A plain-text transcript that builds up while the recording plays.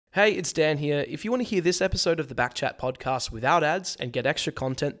Hey, it's Dan here. If you want to hear this episode of the Backchat podcast without ads and get extra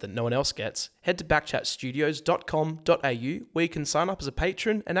content that no one else gets, head to backchatstudios.com.au where you can sign up as a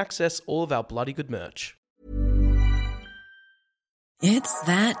patron and access all of our bloody good merch. It's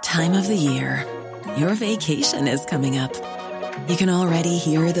that time of the year. Your vacation is coming up. You can already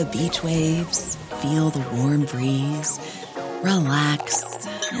hear the beach waves, feel the warm breeze, relax,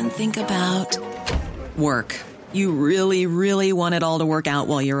 and think about work. You really, really want it all to work out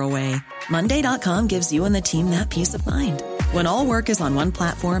while you're away. Monday.com gives you and the team that peace of mind. When all work is on one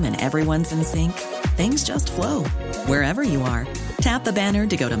platform and everyone's in sync, things just flow. Wherever you are, tap the banner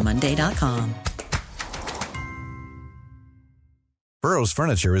to go to Monday.com. Burrow's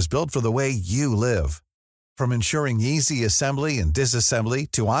furniture is built for the way you live. From ensuring easy assembly and disassembly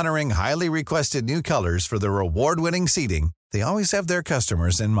to honoring highly requested new colors for their award-winning seating, they always have their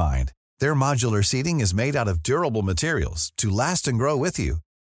customers in mind. Their modular seating is made out of durable materials to last and grow with you.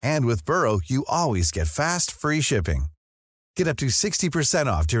 And with Burrow, you always get fast, free shipping. Get up to 60%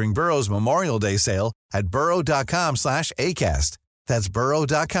 off during Burrow's Memorial Day sale at burrow.com/ACAST. That's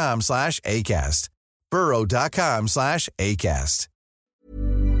burrow.com/ACAST. burrow.com/ACAST.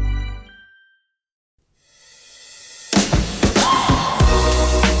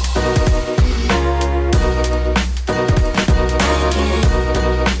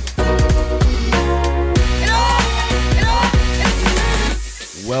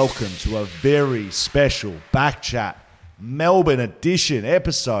 Welcome to a very special Backchat Melbourne edition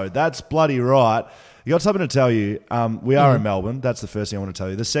episode. That's bloody right. I got something to tell you. We are in Melbourne. That's the first thing I want to tell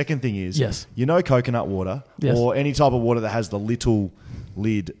you. The second thing is, Yes. You know coconut water or any type of water that has the little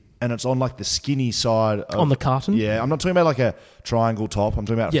lid and it's on like the skinny side. On the carton? Yeah, I'm not talking about like a triangle top. I'm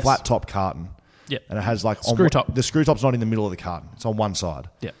talking about a Yes. flat top carton. Yeah. And it has like Screw top. The screw top's not in the middle of the carton. It's on one side.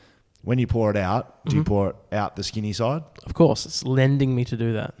 Yeah. When you pour it out, do you pour it out the skinny side? Of course, it's lending me to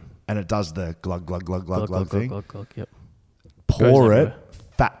do that. And it does the glug, glug, glug, glug, glug thing. Glug, yep. Pour Goes it everywhere.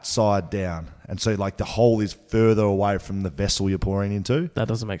 fat side down. And so like the hole is further away from the vessel you're pouring into. That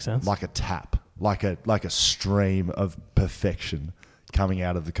doesn't make sense. Like a tap. Like a stream of perfection coming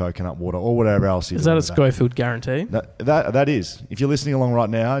out of the coconut water or whatever else you're Is that doing a with that. Schofield guarantee? That is. If you're listening along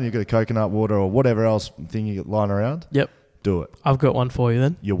right now and you've got a coconut water or whatever else thing you got lying around, Yep. do it. I've got one for you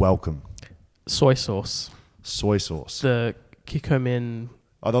then. You're welcome. Soy sauce. Soy sauce. The Kikkoman...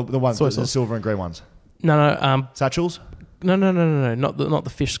 The ones, soy the sauce. silver and green ones. No. Satchels? No. Not the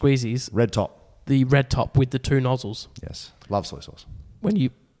fish squeezies. Red top. The red top with the two nozzles. Yes. Love soy sauce. When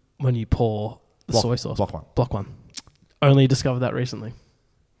you pour the soy sauce. Block one. Only discovered that recently.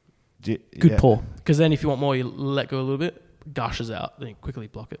 Good Yeah. pour. Because then if you want more, you let go a little bit, gushes out, then you quickly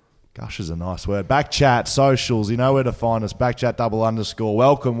block it. Gosh is a nice word. Backchat socials. You know where to find us. Backchat _.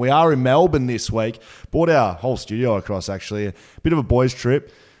 Welcome. We are in Melbourne this week. Brought our whole studio across, actually. A bit of a boys'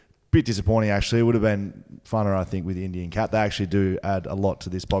 trip. Bit disappointing, actually. It would have been funner, I think, with the Indian Cat. They actually do add a lot to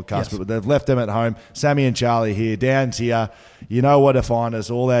this podcast, Yes. but they've left them at home. Sammy and Charlie here. Dan's here. You know where to find us.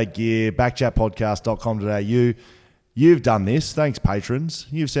 All our gear. Backchatpodcast.com.au. You've done this. Thanks, patrons.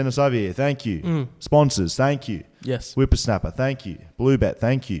 You've sent us over here. Thank you. Sponsors, thank you. Yes. Whippersnapper, thank you. Bluebet,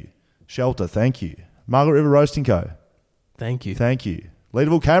 thank you. Shelter, thank you. Margaret River Roasting Co. Thank you. Thank you.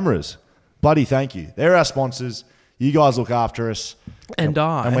 Leaderville Cameras, bloody thank you. They're our sponsors. You guys look after us. And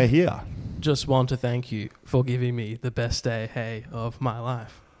we're here. just want to thank you for giving me the best day of my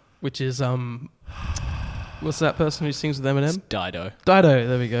life, which is what's that person who sings with Eminem? It's Dido. Dido.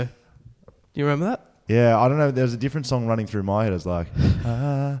 There we go. Do you remember that? Yeah, I don't know. There's a different song running through my head. It's like,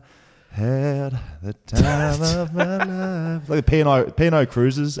 I had the time of my life. Like the P&O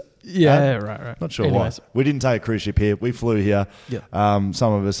Cruises. Yeah, right. Not sure Anyways. why. We didn't take a cruise ship here. We flew here. Yeah.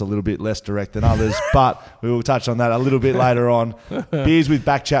 Some of us a little bit less direct than others, but we will touch on that a little bit later on. Beers with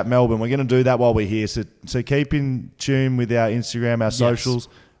Backchat Melbourne. We're going to do that while we're here. So keep in tune with our Instagram, our socials.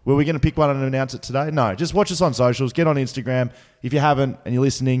 Were we going to pick one and announce it today? No. Just watch us on socials. Get on Instagram. If you haven't and you're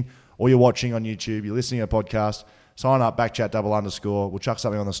listening or you're watching on YouTube, you're listening to a podcast, sign up, Backchat _. We'll chuck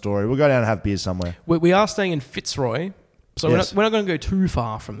something on the story. We'll go down and have beers somewhere. We are staying in Fitzroy, so Yes. we're not going to go too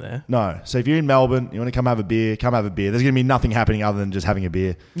far from there. No. So if you're in Melbourne, you want to come have a beer, come have a beer. There's going to be nothing happening other than just having a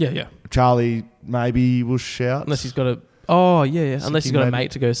beer. Yeah. Charlie maybe will shout. Unless he's got a... Oh, yeah. Unless he's got a maybe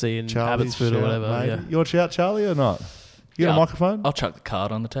mate to go see in Charlie's Abbotsford or shout, whatever. maybe. Yeah. You want to shout Charlie or not? You got a microphone? I'll chuck the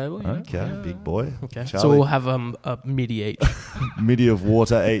card on the table. Okay, big boy. Okay. Charlie, So we'll have a midi each. midi of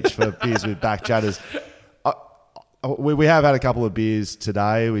water each for beers with Backchatters. We have had a couple of beers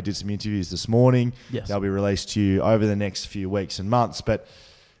today. We did some interviews this morning. Yes. They'll be released to you over the next few weeks and months. But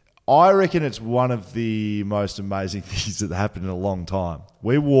I reckon it's one of the most amazing things that happened in a long time.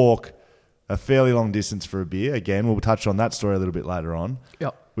 We walk a fairly long distance for a beer. Again, we'll touch on that story a little bit later on.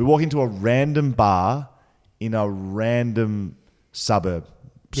 Yep. We walk into a random bar in a random suburb,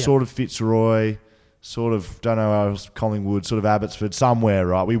 Yeah. sort of Fitzroy, sort of, don't know, Collingwood, sort of Abbotsford, somewhere,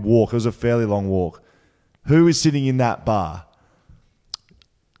 right? We walk. It was a fairly long walk. Who is sitting in that bar?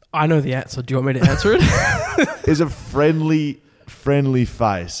 I know the answer. Do you want me to answer it? Is a friendly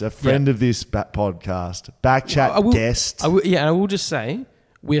face, a friend of this podcast, Backchat guest. And I will just say,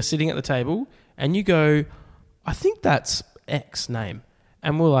 we are sitting at the table, and you go, I think that's X name.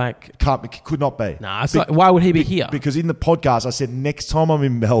 And we're like, Could not be. nah, it's like, why would he be here? Because in the podcast, I said, next time I'm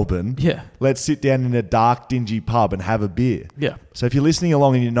in Melbourne, Yeah. let's sit down in a dark, dingy pub and have a beer. Yeah. So if you're listening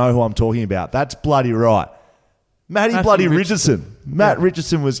along and you know who I'm talking about, that's bloody right. Matty bloody Richardson. Matt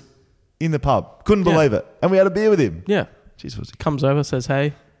Richardson was in the pub. Couldn't believe it. And we had a beer with him. Yeah. Jeez, was he? Comes over, says,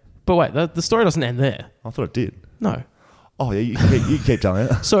 hey. But wait, the story doesn't end there. I thought it did. No. Oh, yeah, you keep telling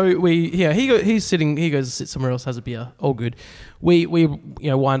it. So he's sitting, he goes to sit somewhere else, has a beer, all good. We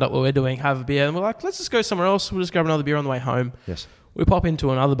wind up what we're doing, have a beer, and we're like, let's just go somewhere else. We'll just grab another beer on the way home. Yes. We pop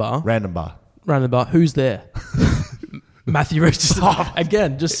into another bar. Random bar. Who's there? Matthew Richardson.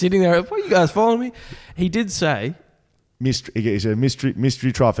 Again, just sitting there. What, you guys following me? He did say, It's a mystery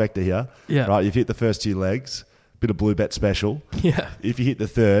trifecta here. Yeah. Right, you've hit the first 2 legs. Bit of blue bet special. yeah. If you hit the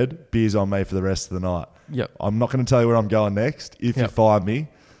third, beer's on me for the rest of the night. Yep. I'm not going to tell you where I'm going next. If you Yep. find me,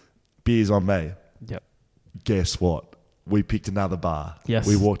 beer's on me. Yep. Guess what? We picked another bar. Yes.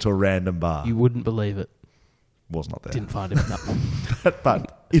 We walked to a random bar. You wouldn't believe it. Was not there. Didn't find him in that one.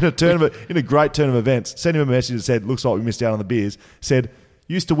 But in a great turn of events, sent him a message that said, looks like we missed out on the beers. Said,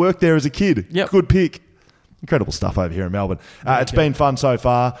 used to work there as a kid. Yep. Good pick. Incredible stuff over here in Melbourne. It's been fun so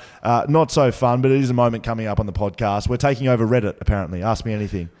far. Not so fun, but it is a moment coming up on the podcast. We're taking over Reddit, apparently. Ask me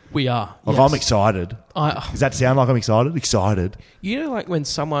anything. We are. Like, yes. I'm excited. Does that sound like I'm excited? Excited. You know, like when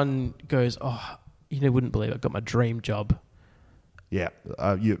someone goes, oh, you wouldn't believe it, I got my dream job. Yeah.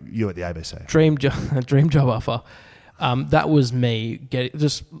 You at the ABC. Dream job offer. That was me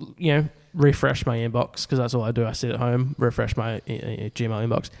refresh my inbox, because that's all I do. I sit at home, refresh my Gmail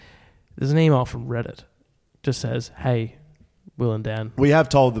inbox. There's an email from Reddit. Just says, hey, Will and Dan. We have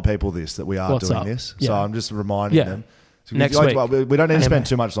told the people this, that we are What's doing up? this. Yeah. So I'm just reminding them. So Next week. We don't need to spend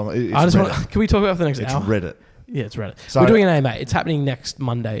too much long. It's I just Reddit. can we talk about it for the next It's hour? Reddit. Yeah, it's Reddit. So- We're doing an AMA. It's happening next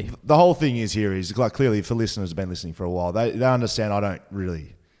Monday. The whole thing is like, clearly for listeners who've been listening for a while, they understand I don't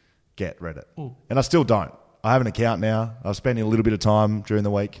really get Reddit. And I still don't. I have an account now. I'm spending a little bit of time during the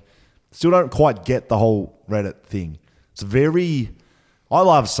week. Still don't quite get the whole Reddit thing. I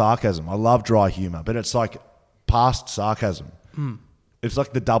love sarcasm. I love dry humor, but it's like past sarcasm. It's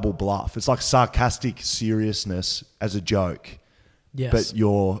like the double bluff. It's like sarcastic seriousness as a joke, Yes. but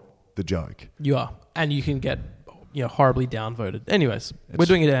you're the joke. You are. And you can get horribly downvoted. Anyways, we're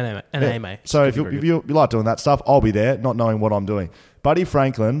doing it at an AMA. So if you like doing that stuff, I'll be there, not knowing what I'm doing. Buddy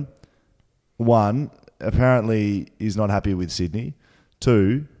Franklin, 1, apparently is not happy with Sydney.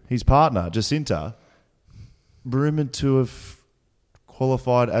 2, his partner, Jacinta, rumoured to have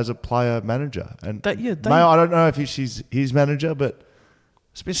qualified as a player manager. And I don't know if she's his manager, but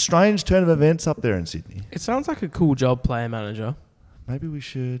it's been a strange turn of events up there in Sydney. It sounds like a cool job, player manager. Maybe we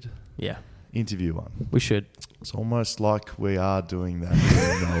should Yeah, interview one. we should. It's almost like we are doing that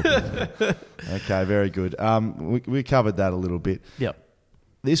here in Melbourne. Okay, very good. We covered that a little bit. Yep.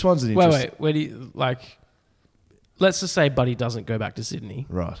 This one's an interesting... Wait. Where do you, let's just say Buddy doesn't go back to Sydney.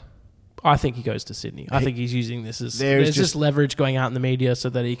 Right. I think he goes to Sydney. I think he's using this as There's just leverage going out in the media so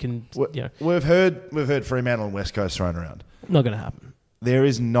that he can, We've heard Fremantle and West Coast thrown around. not going to happen. There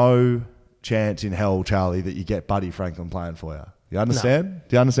is no chance in hell, Charlie, that you get Buddy Franklin playing for you. You understand? No.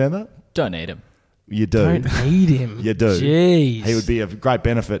 Do you understand that? Don't need him. You do. Don't need him. You do. Jeez. He would be of great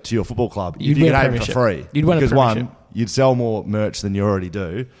benefit to your football club You'd if you win could a have him for premiership. free. You'd win a because premiership. 1, you'd sell more merch than you already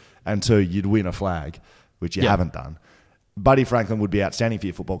do, and 2, you'd win a flag, which you haven't done. Buddy Franklin would be outstanding for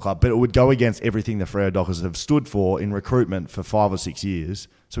your football club, but it would go against everything the Freo Dockers have stood for in recruitment for 5 or 6 years.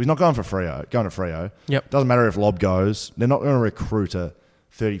 So he's not going to Freo. Yep. Doesn't matter if Lob goes. They're not going to recruit a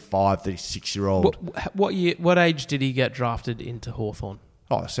 35, 36-year-old. What age did he get drafted into Hawthorn?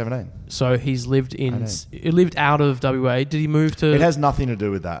 17. So he's lived out of WA. Did he move to? It has nothing to do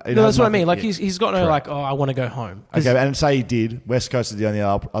with that. No, that's what I mean. Like he's got no I want to go home. Okay, and say he did. West Coast is the only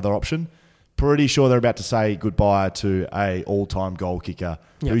other option. Pretty sure they're about to say goodbye to a all-time goal kicker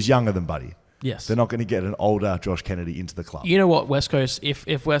who's younger than Buddy. Yes. They're not going to get an older Josh Kennedy into the club. You know what, West Coast,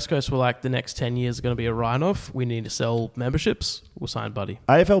 if West Coast were like the next 10 years are going to be a write-off, we need to sell memberships, we'll sign Buddy.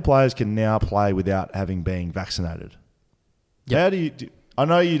 AFL players can now play without having been vaccinated. Yep. How do you... I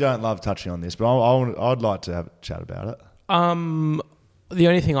know you don't love touching on this, but I'd like to have a chat about it. The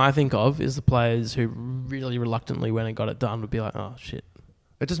only thing I think of is the players who really reluctantly went and got it done would be like, oh, shit.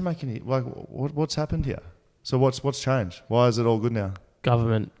 It doesn't make any what's happened here. So what's changed? Why is it all good now?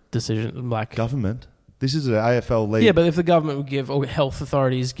 Government decision, like Government. This is an AFL league. Yeah, but if the government would give, or health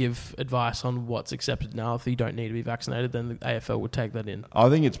authorities give advice on what's accepted now, if you don't need to be vaccinated, then the AFL would take that in. I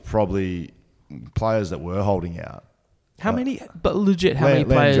think it's probably players that were holding out. How many? But legit, how many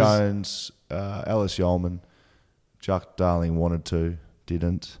players? Len Jones, Ellis Yeoman, Jack Darling wanted to,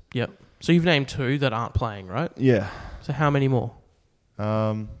 didn't. Yep. So you've named 2 that aren't playing, right? Yeah. So how many more?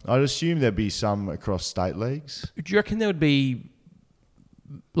 I'd assume there'd be some across state leagues. Do you reckon there would be,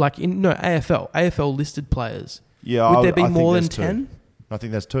 like AFL listed players? Yeah, Would there be I think more than there's 10? I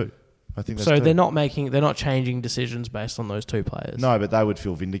think that's 2. So they're not changing decisions based on those 2 players. No, but they would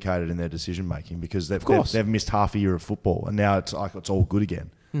feel vindicated in their decision making because they've missed half a year of football and now it's like it's all good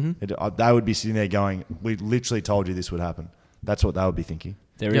again. Mm-hmm. They would be sitting there going, "We literally told you this would happen." That's what they would be thinking.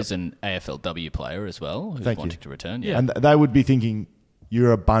 There is an AFLW player as well who's wanting to return. Yeah, and they would be thinking,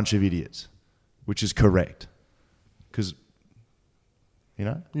 "You're a bunch of idiots," which is correct because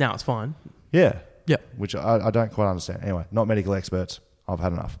now it's fine. Yeah. Yeah. Which I don't quite understand. Anyway, not medical experts. I've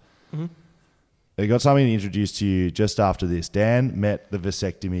had enough. Mm-hmm. I got something to introduce to you just after this. Dan met the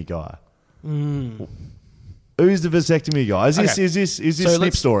vasectomy guy. Who's the vasectomy guy? Is this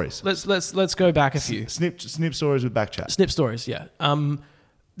Snip Stories? Let's go back a few. Snip Stories with Backchat. Snip Stories, yeah.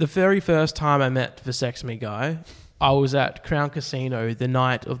 The very first time I met vasectomy guy, I was at Crown Casino the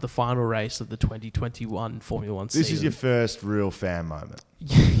night of the final race of the 2021 Formula One season. This is your first real fan moment.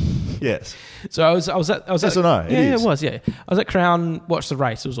 Yes. So I was at yes or no? Yeah, it was. Yeah, I was at Crown, watched the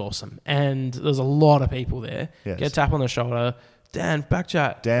race. It was awesome, and there was a lot of people there. Yes. Get a tap on the shoulder. Dan,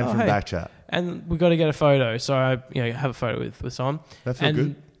 Backchat. Dan from Backchat. And we got to get a photo. So I, have a photo with someone. That felt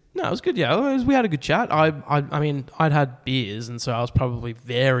good. No, it was good. Yeah, we had a good chat. I mean, I'd had beers, and so I was probably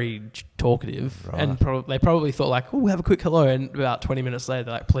very talkative. Right. And they probably thought like, "Oh, we'll have a quick hello." And about 20 minutes later,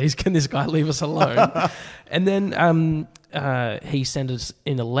 they're like, "Please, can this guy leave us alone?" And then he sent us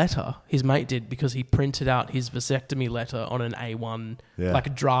in a letter. His mate did because he printed out his vasectomy letter on an A1, like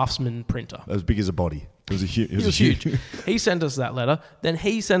a draftsman printer. As big as a body. It was huge. He sent us that letter. Then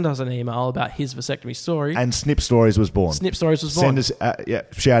he sent us an email about his vasectomy story. And Snip Stories was born. Snip Stories was born. Send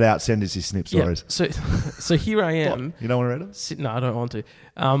us, shout out, send us his Snip Stories. Yeah. So here I am. What? You don't want to read them? No, I don't want to.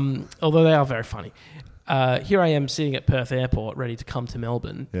 Although they are very funny. Here I am sitting at Perth Airport, ready to come to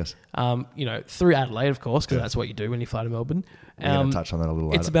Melbourne. Yes. Through Adelaide, of course, because that's what you do when you fly to Melbourne. We're going to touch on that a little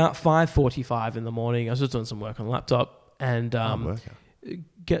later. It's about 5:45 in the morning. I was just doing some work on the laptop, and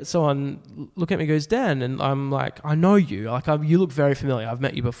get someone look at me and goes, "Dan," and I'm like, "I know you. Like, you look very familiar. I've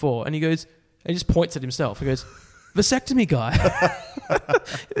met you before." And he goes, he just points at himself. He goes, "Vasectomy guy."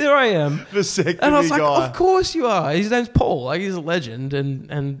 There I am. Vasectomy guy. And I was like, "Of course you are." His name's Paul. Like, he's a legend.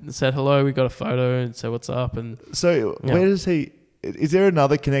 And said hello. We got a photo and said what's up. And so where does he? Is there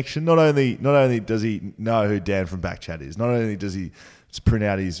another connection? Not only does he know who Dan from Backchat is, not only does he print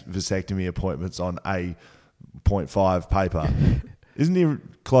out his vasectomy appointments on A.5 paper. Isn't he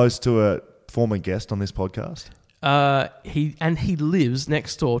close to a former guest on this podcast? He lives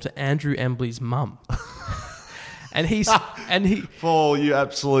next door to Andrew Embley's mum. and he Paul, you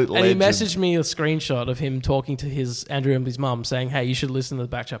absolute legend. And he messaged me a screenshot of him talking to his Andrew Embley's mum, saying, "Hey, you should listen to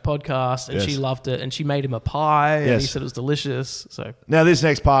the Backchat podcast." And she loved it, and she made him a pie, and he said it was delicious. So now this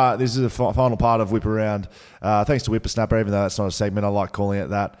next part, this is the final part of Whip Around. Thanks to Whippersnapper, even though that's not a segment, I like calling it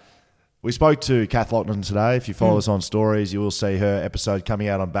that. We spoke to Kath Loughnan today. If you follow us on stories, you will see her episode coming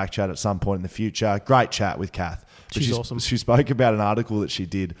out on Backchat at some point in the future. Great chat with Kath. She's awesome. She spoke about an article that she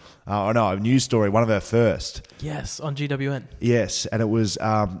did. A news story, one of her first. Yes, on GWN. Yes, and it was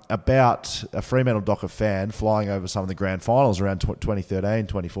about a Fremantle Docker fan flying over some of the grand finals around 2013,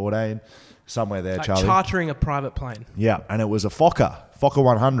 2014, somewhere there, like Charlie. Chartering a private plane. Yeah, and it was a Fokker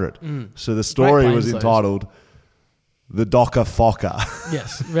 100. So the story was entitled... The Docker Fokker.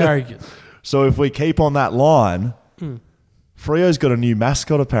 Yes, very good. So if we keep on that line, Freo's got a new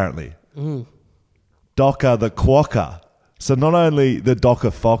mascot apparently. Docker the Quokka. So not only the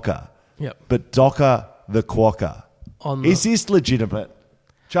Docker Fokker, but Docker the Quokka. Is this legitimate?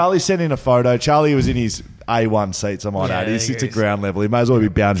 Charlie sent in a photo. Charlie was in his A1 seats, I might add. He sits at ground level. He may as well be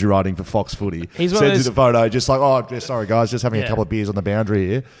boundary riding for Fox Footy. Sends in a photo, just like, "Oh, sorry guys, just having a couple of beers on the boundary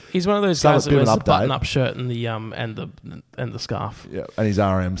here." He's one of those guys that wears the button-up shirt and the scarf. Yeah, and his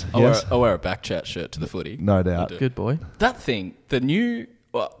RMs. I'll wear a Backchat shirt to the footy. No doubt. Good boy. That thing, the new...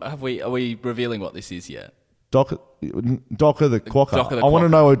 are we revealing what this is yet? Docker the Quokka. I want to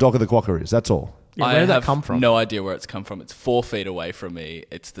know who Docker the Quokka is. That's all. Yeah, where did that come from? No idea where it's come from. It's 4 feet away from me.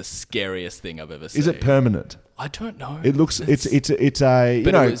 It's the scariest thing I've ever seen. Is it permanent? I don't know. It looks. It's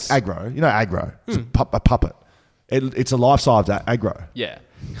aggro. You know aggro. It's a puppet. It's a life-size aggro. Yeah.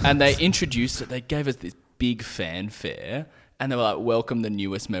 And they introduced it. They gave us this big fanfare. And they were like, welcome the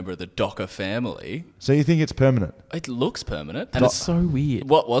newest member of the Docker family. So you think it's permanent? It looks permanent. And It's so weird.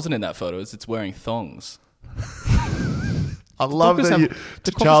 what wasn't in that photo is it's wearing thongs. I love Dockers that have-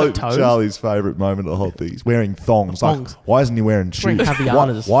 do Dockers have toes? Charlie's favourite moment of the whole thing. He's wearing thongs. Like, Thongs. why isn't he wearing shoes? Wearing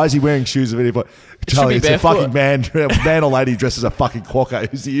Havaianas. Why is he wearing shoes of any point? Charlie, should be it's a fucking barefoot. man or lady dressed as a fucking quokka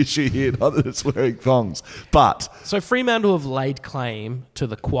who's the issue here, not that it's wearing thongs. But So Fremantle have laid claim to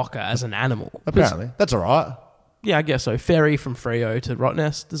the quokka as an animal. apparently, that's all right. Yeah, I guess so. Ferry from Freo to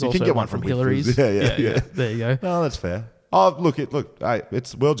Rottnest. There's You also can get one one from from Hillary's. Whitfield. Yeah. There you go. No, that's fair. Oh, look, hey,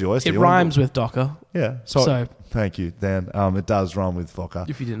 it's world's your oyster. It You wanna rhymes go- with Docker Yeah. So- thank you, Dan. It does rhyme with Fokker.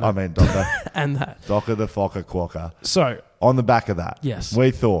 If you didn't I know. mean, Docker. and that. Docker the Fokker Quokka. So, On the back of that, Yes.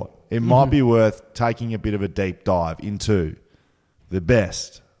 we thought it might be worth taking a bit of a deep dive into the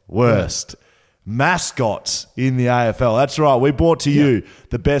best, worst mascots in the AFL. That's right. We brought to you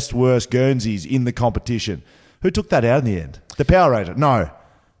the best, worst Guernseys in the competition. Who took that out in the end? The Power Ranger? No.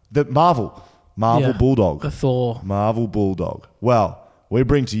 The Marvel yeah, Bulldog. the Thor. Marvel Bulldog. Well, we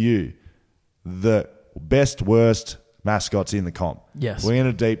bring to you the best, worst mascots in the comp. Yes. We're going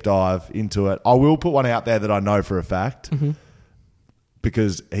to deep dive into it. I will put one out there that I know for a fact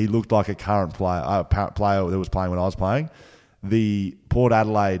because he looked like a current player, player that was playing when I was playing. The Port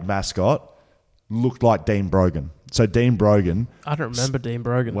Adelaide mascot looked like Dean Brogan. So Dean Brogan... I don't remember Dean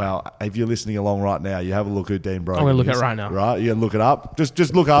Brogan. Well, if you're listening along right now, you have a look who Dean Brogan is. I'm gonna look at it right now. Right? You look it up.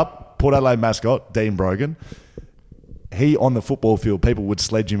 Just look up Port Adelaide mascot, Dean Brogan. He, on the football field, people would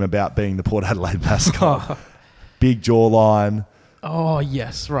sledge him about being the Port Adelaide mascot. Big jawline. Oh,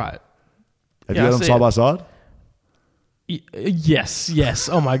 yes, right. Have Yeah, you I got them see side it. by side? Yes.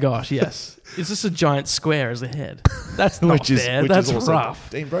 Oh, my gosh, yes. Is this a giant square as a head? That's not fair. which That's is also rough.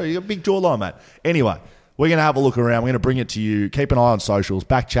 Dean Brogan, you got a big jawline, mate. Anyway, we're going to have a look around. We're going to bring it to you. Keep an eye on socials.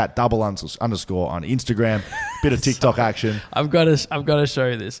 Backchat __ on Instagram. Bit of TikTok action. I've got to show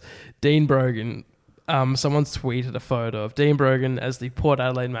you this. Dean Brogan. Someone's tweeted a photo of Dean Brogan as the Port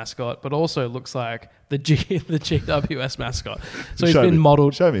Adelaide mascot, but also looks like the GWS mascot. So he's Show been me.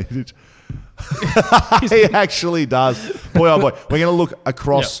 modelled. Show me. He actually does. Boy, oh boy. We're going to look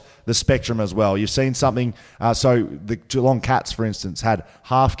across the spectrum as well. You've seen something. So the Geelong Cats, for instance, had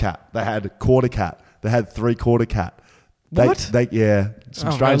half cat. They had quarter cat. They had 3/4 cat. What? Some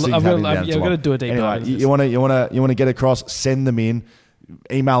Oh, strange things I've happening gotta- down yeah, I've gotta do a deep anyway, dive into you want to get across, send them in.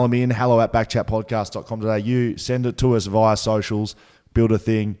 Email them in, hello@backchatpodcast.com.au. Send it to us via socials. Build a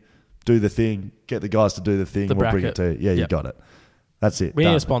thing. Do the thing. Get the guys to do the thing. The We'll bring it bracket. to you. Yeah, you Yep. got it. That's it. We need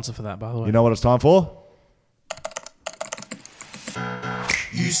Done. a sponsor for that, by the way. You know what it's time for?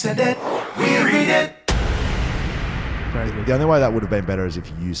 You said it, we read it. Very good. The only way that would have been better is if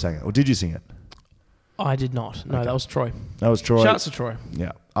you sang it. Or did you sing it? I did not. No, that was Troy. That was Troy. Shouts to Troy.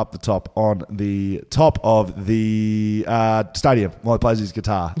 Yeah, up the top on the top of the stadium while he plays his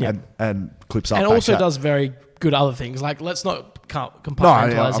guitar Yeah. and clips up. And back also chat. does very good other things. Like, let's not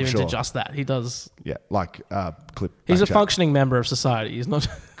compartmentalize I'm him into sure. just that. He does. Yeah, like clip. He's back a chat. functioning member of society. He's not.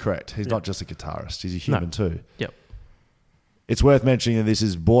 Correct. He's not just a guitarist. He's a human too. Yep. It's worth mentioning that this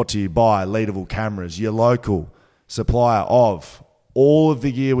is brought to you by Leaderville Cameras, your local supplier of all of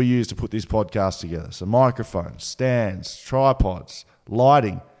the gear we use to put this podcast together. So microphones, stands, tripods,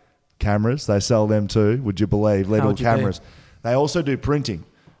 lighting, cameras. They sell them too, would you believe? Leaderville would you be? Cameras. They also do printing.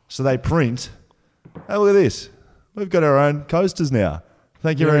 So they print. Hey, look at this. We've got our own coasters now.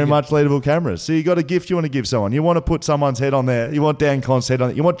 Thank you Very very good. much, Leaderville Cameras. So you got a gift you want to give someone. You want to put someone's head on there. You want Dan Con's head on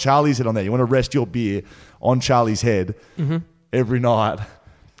it. You want Charlie's head on there. You want to rest your beer on Charlie's head every night.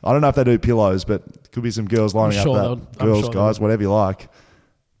 I don't know if they do pillows, but could be some girls lining sure up they'll- that. I'm Girls, sure they guys, will. whatever you like.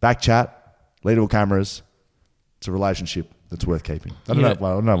 Back chat, Leaderville Cameras. It's a relationship that's worth keeping. I don't Yeah. know.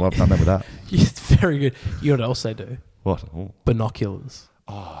 Well, I don't know what I've done there with that. It's very good. You know what else they do? What? Oh. Binoculars.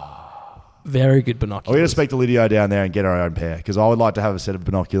 Very good Are we binoculars. going to speak to Lydio down there and get our own pair? Because I would like to have a set of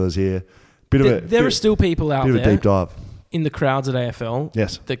binoculars here. Bit of There a are still people out bit of a there deep dive. in the crowds at AFL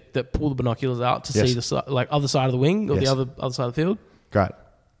Yes. that pull the binoculars out to Yes. see the other side of the wing or Yes. the other side of the field. Great.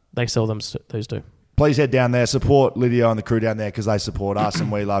 They sell them those two. Please head down there, support Lydia and the crew down there because they support us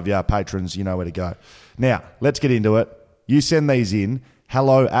and we love you. Our patrons, you know where to go. Now, let's get into it. You send these in,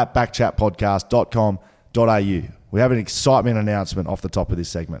 hello@backchatpodcast.com.au. We have an excitement announcement off the top of this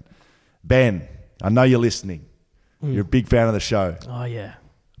segment. Ben, I know you're listening. You're a big fan of the show. Oh yeah.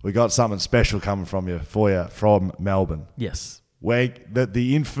 We got something special coming for you from Melbourne. Yes.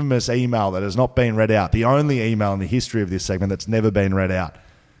 The infamous email that has not been read out, the only email in the history of this segment that's never been read out,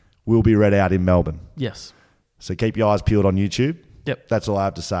 will be read out in Melbourne. Yes. So keep your eyes peeled on YouTube. Yep. That's all I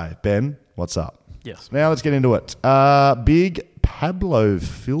have to say. Ben, what's up? Yes. Now let's get into it. Big Pablo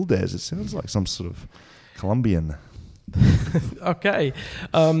Fildes. It sounds like some sort of Colombian. Okay.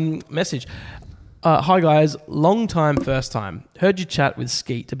 Message. Hi guys, long time, first time. Heard you chat with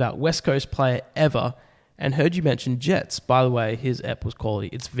Skeet about West Coast player ever, and heard you mention Jets. By the way, his ep was quality.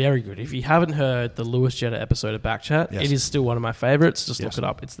 It's very good. If you haven't heard the Lewis Jetta episode of Backchat, Yes. it is still one of my favorites. Just look it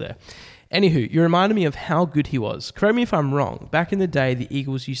up. It's there. Anywho, you reminded me of how good he was. Correct me if I'm wrong. Back in the day, the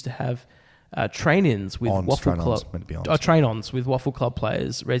Eagles used to have train-ins with Waffle Club. Meant to be ons. Train-ons with Waffle Club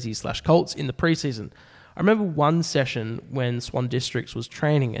players, Resi/Colts in the preseason. I remember one session when Swan Districts was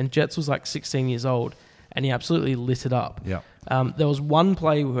training and Jets was like 16 years old and he absolutely lit it up. Yeah. There was one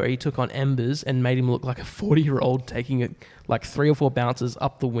play where he took on Embers and made him look like a 40-year-old taking it like 3 or 4 bounces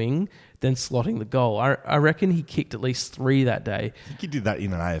up the wing, then slotting the goal. I reckon he kicked at least 3 that day. I think he did that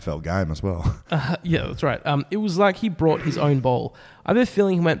in an AFL game as well. Yeah, that's right. It was like he brought his own ball. I have a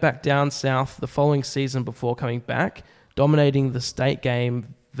feeling he went back down south the following season before coming back, dominating the state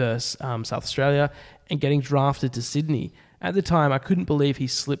game versus South Australia and getting drafted to Sydney. At the time, I couldn't believe he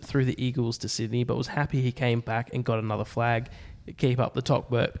slipped through the Eagles to Sydney, but was happy he came back and got another flag. Keep up the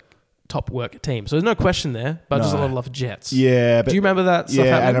top work team. So there's no question there, but just a lot of love for Jets. Yeah. But do you remember that stuff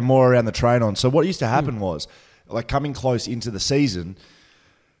Yeah, happening? and more around the train on. So what used to happen was, like coming close into the season,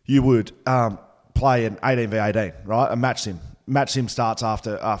 you would play an 18v18, right? A match sim. Match sim starts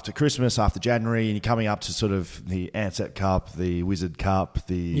after Christmas, after January, and you're coming up to sort of the Ansett Cup, the Wizard Cup,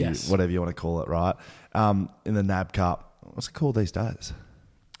 the whatever you want to call it, right? In the NAB Cup. What's it called these days?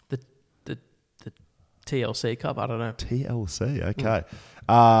 The TLC Cup? I don't know. TLC, okay.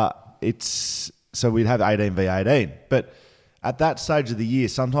 It's so we'd have 18v18, but at that stage of the year,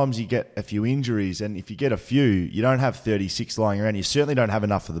 sometimes you get a few injuries, and if you get a few, you don't have 36 lying around. You certainly don't have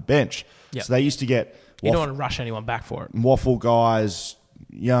enough for the bench. Yep. So they used to get You don't want to rush anyone back for it. waffle guys,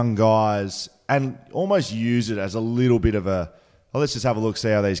 young guys, and almost use it as a little bit of a, let's just have a look, see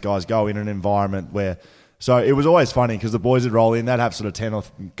how these guys go in an environment where. So it was always funny because the boys would roll in. They'd have sort of 10 or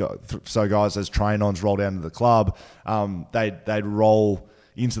so guys as train-ons roll down to the club. They'd roll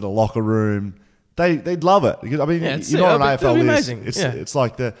into the locker room. They'd love it because I mean, you know what an AFL is. Amazing. It's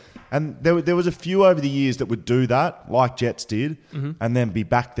like and there was a few over the years that would do that, like Jets did, and then be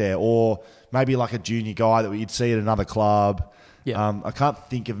back there, or maybe like a junior guy that you'd see at another club. Yeah. I can't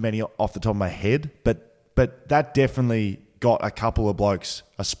think of many off the top of my head, but that definitely got a couple of blokes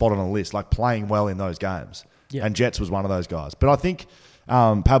a spot on a list, like playing well in those games. Yeah. And Jets was one of those guys. But I think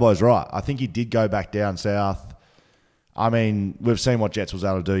Pablo's right. I think he did go back down south. I mean, we've seen what Jets was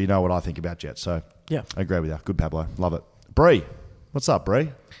able to do. You know what I think about Jets. So Yeah. I agree with you. Good Pablo. Love it. Bree. What's up,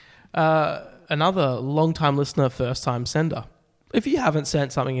 Bree? Another long-time listener, first-time sender. If you haven't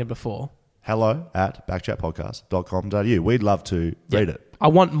sent something in before, hello@backchatpodcast.com.au. We'd love to read it. I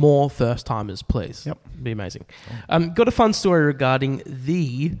want more first-timers, please. Yep. It'd be amazing. Got a fun story regarding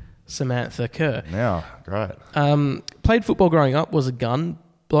the Samantha Kerr. Now, great. Played football growing up, was a gun,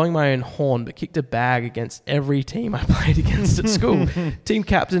 blowing my own horn, but kicked a bag against every team I played against at school. Team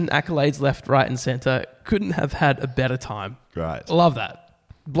captain, accolades left, right, and centre. Couldn't have had a better time. Great. Love that.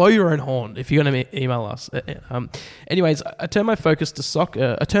 Blow your own horn if you're going to email us. Anyways, I turned my focus to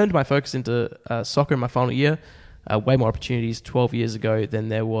soccer. I turned my focus into soccer in my final year. Way more opportunities 12 years ago than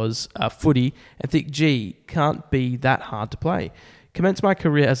there was footy. And think, gee, can't be that hard to play. Commenced my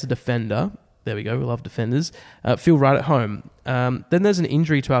career as a defender. There we go. We love defenders. Feel right at home. Then there's an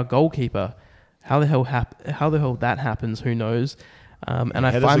injury to our goalkeeper. How the hell that happens? Who knows? And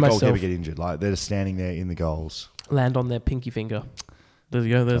I How does find the myself goalkeeper get injured? Like they're just standing there in the goals. land on their pinky finger. There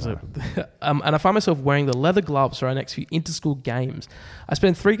you go. There's it. And I find myself wearing the leather gloves for our next few inter-school games. I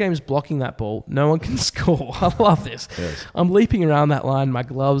spent 3 games blocking that ball. No one can score. I love this. Yes. I'm leaping around that line, my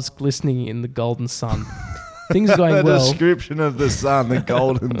gloves glistening in the golden sun. Things are going The well. description of the sun, the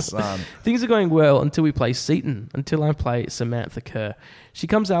golden sun. Things are going well until we play Seton, until I play Samantha Kerr. She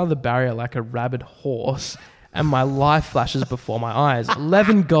comes out of the barrier like a rabid horse, and my life flashes before my eyes.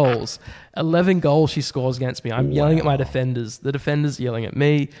 11 goals. 11 goals she scores against me. I'm yelling at my defenders. The defenders yelling at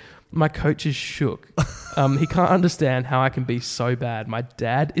me. My coach is shook. He can't understand how I can be so bad. My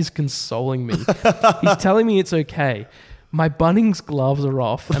dad is consoling me. He's telling me it's okay. My Bunnings gloves are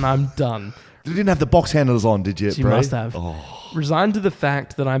off, and I'm done. You didn't have the box handles on, did you? She Bree? must have. Resigned to the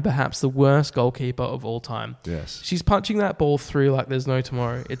fact that I'm perhaps the worst goalkeeper of all time. Yes. She's punching that ball through like there's no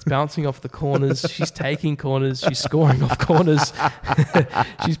tomorrow. It's bouncing off the corners. She's taking corners. She's scoring off corners.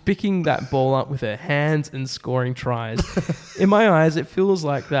 She's picking that ball up with her hands and scoring tries. In my eyes, it feels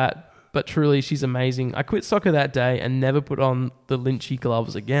like that, but truly, she's amazing. I quit soccer that day and never put on the Lynchy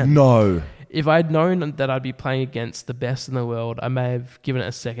gloves again. No. If I'd known that I'd be playing against the best in the world, I may have given it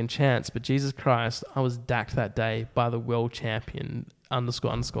a second chance. But Jesus Christ, I was dacked that day by the world champion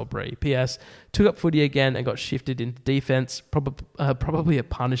 _ Bree. P.S. Took up footy again and got shifted into defense. Probably a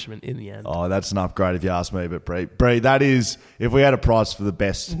punishment in the end. Oh, that's an upgrade if you ask me. But Bree, that is, if we had a prize for the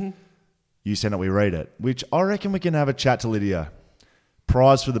best, you send it, we read it. Which I reckon we can have a chat to Lydia.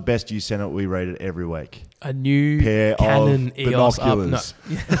 Prize for the best, you send it, we read it every week. A new Pair Canon of EOS up. binoculars.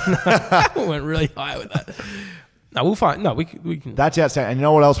 We went really high with that. No, we'll find. No, we can. That's outstanding. And you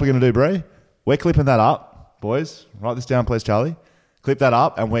know what else we're going to do, Bree? We're clipping that up, boys. Write this down, please, Charlie. Clip that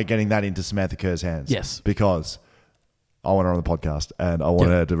up, and we're getting that into Samantha Kerr's hands. Yes. Because I want her on the podcast, and I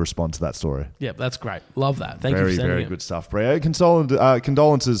want her to respond to that story. Yeah, that's great. Love that. Thank you for Very, sending very it. good stuff, Bree.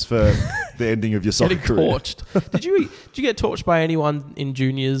 Condolences for the ending of your soccer Getting career. torched. Did you get torched by anyone in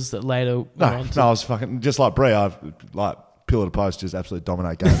juniors that later went No, on to... I was fucking just like Bree. I've like pillar to post, just absolutely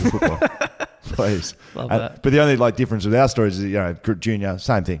dominate games of football. Please, Love that. But the only difference with our stories is junior,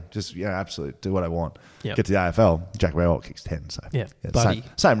 same thing. Just absolutely do what I want. Yep. Get to the AFL. Jack Rowell kicks 10. So buddy.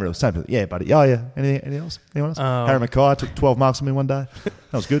 same rules, same. Yeah, buddy. Oh yeah. Anything else? Anyone else? Harry Mackay took 12 marks on me one day. That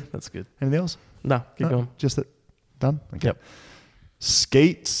was good. That's good. Anything else? No, keep going. Just that. Done. Okay. Yep.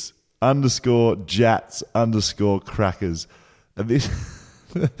 Skeets _Jats _crackers. And this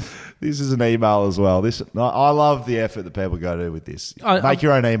this is an email as well. I love the effort that people go to with this. Make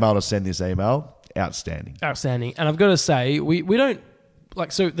your own email to send this email. Outstanding. Outstanding. And I've got to say, we don't...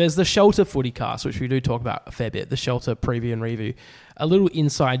 So there's the Shelter footy cast, which we do talk about a fair bit, the Shelter preview and review. A little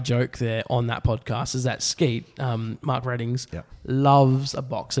inside joke there on that podcast is that Skeet, Mark Reddings, loves a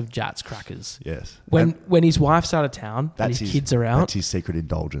box of Jats crackers. Yes. When his wife's out of town and his kids are out. That's his secret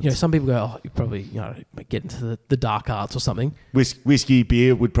indulgence. Some people go, you probably get into the dark arts or something. Whiskey,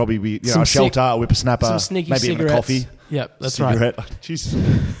 beer would probably be a Shelter, a whippersnapper, some sneaky maybe even a cigarettes. coffee. Yep, that's cigarette. right. Oh, Jesus.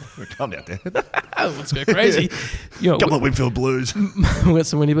 Calm down, Dan. Let's go crazy. Couple of Winfield Blues. We got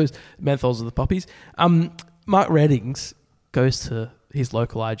some Winnie Blues. Menthols are the poppies. Mark Reddings goes to his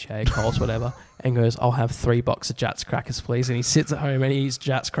local IGA, Coles, whatever, and goes, I'll have 3 boxes of Jats crackers, please. And he sits at home and he eats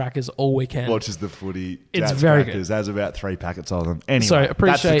Jats crackers all weekend. Watches the footy. It's Jats very crackers. good. Has about 3 packets of them. Anyway, So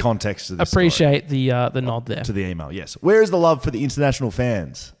that's the context of this Appreciate the nod there. to the email. Yes. Where is the love for the international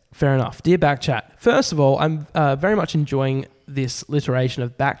fans? Fair enough. Dear Backchat, first of all, I'm very much enjoying this literation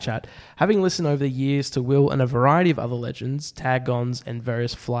of Backchat, having listened over the years to Will and a variety of other legends, tag-ons, and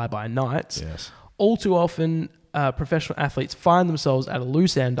various fly-by-nights. Yes. All too often, professional athletes find themselves at a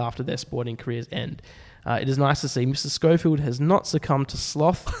loose end after their sporting careers end. It is nice to see Mr. Schofield has not succumbed to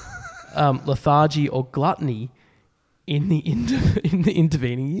sloth, lethargy, or gluttony in the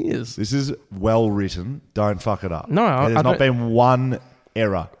intervening years. This is well written. Don't fuck it up. No, there's not been one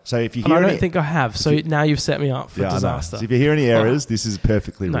error. So if you hear, I don't think I have. So now you've set me up for disaster. So if you hear any errors, this is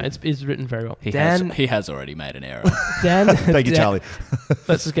perfectly No, written. it's written very well. He has already made an error. Dan, Thank you, Charlie.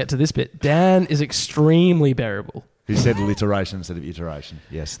 Let's just get to this bit. Dan is extremely bearable. He said alliteration instead of iteration.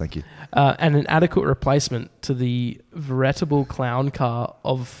 Yes, thank you. And an adequate replacement to the veritable clown car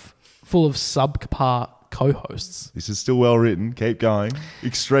full of subpar co-hosts. This is still well written. Keep going.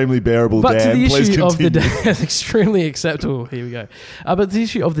 Extremely bearable, But Dan. to the Please issue of the continue. day, extremely acceptable. Here we go. But the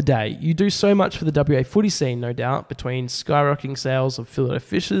issue of the day, you do so much for the WA footy scene, no doubt, between skyrocketing sales of fillet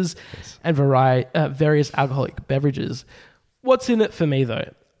fishes and various alcoholic beverages. What's in it for me,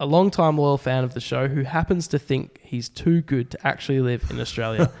 though? A long-time loyal fan of the show who happens to think he's too good to actually live in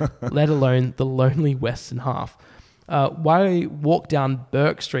Australia, let alone the lonely western half. Why walk down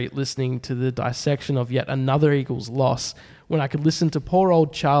Burke Street listening to the dissection of yet another Eagles loss when I could listen to poor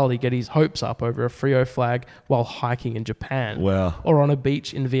old Charlie get his hopes up over a Freo flag while hiking in Japan? Wow. Or on a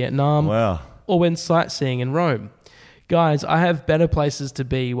beach in Vietnam? Wow. Or when sightseeing in Rome? Guys, I have better places to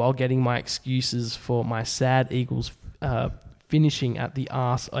be while getting my excuses for my sad Eagles finishing at the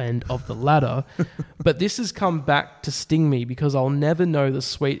arse end of the ladder. But this has come back to sting me because I'll never know the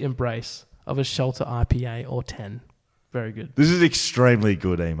sweet embrace of a Shelter IPA or 10. Very good. This is extremely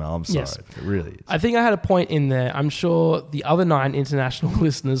good email. I'm sorry. Yes. It really is. I think I had a point in there. I'm sure the other 9 international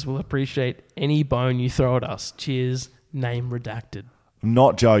listeners will appreciate any bone you throw at us. Cheers, name redacted. I'm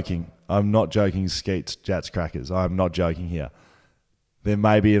not joking. I'm not joking, Skeets, Jats, Crackers. I'm not joking here. There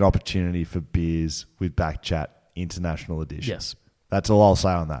may be an opportunity for beers with Backchat International Edition. Yes. That's all I'll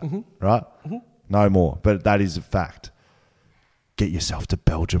say on that. Right? No more. But that is a fact. Get yourself to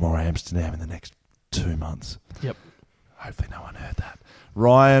Belgium or Amsterdam in the next 2 months. Yep. Hopefully no one heard that.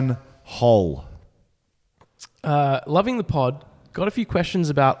 Ryan Hull. Loving the pod. Got a few questions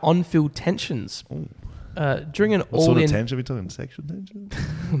about on-field tensions. During an What sort of all-in... tension? Are we talking sexual tension?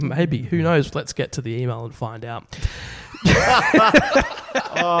 Maybe. Who knows? Let's get to the email and find out.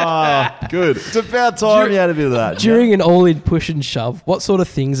 Good. It's about time you had a bit of that. During an all-in push and shove, what sort of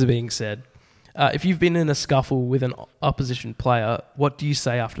things are being said? If you've been in a scuffle with an opposition player, what do you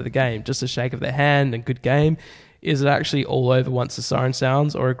say after the game? Just a shake of their hand and good game? Is it actually all over once the siren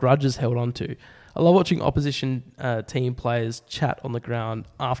sounds, or a grudge is held on to? I love watching opposition team players chat on the ground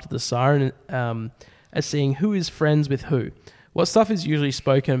after the siren, as seeing who is friends with who. What stuff is usually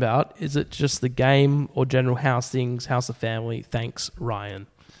spoken about? Is it just the game or general house things, house of family? Thanks, Ryan.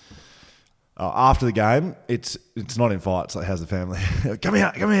 After the game, it's not in fights. Like, how's the family? Come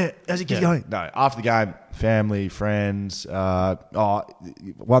here. How's your kid going? No, after the game, family, friends.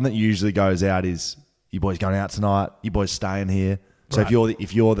 One that usually goes out is, you boys going out tonight? You boys staying here? So Right.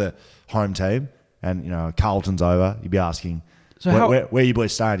 if you're the home team and Carlton's over, you'd be asking, So where are you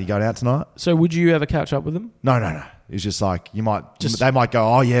boys staying? Are you going out tonight? So would you ever catch up with them? No. It's just like they might go,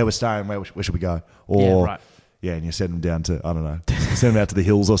 oh yeah, we're staying. Where should we go? Or Yeah, right. Yeah, and you send them down to, I don't know, send them out to the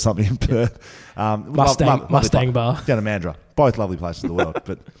hills or something in Perth. Mustang Bar. Down to Mandurah. Both lovely places in the world.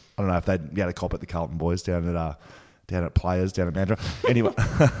 But I don't know if they'd get a cop at the Carlton boys down at Players, down at Mandurah. Anyway,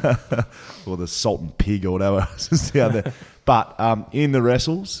 or the Salt and Pig or whatever is down there. But in the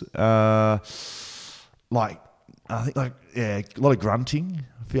wrestles, I think a lot of grunting,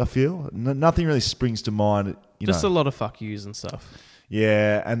 I feel. Nothing really springs to mind. Just a lot of fuck yous and stuff.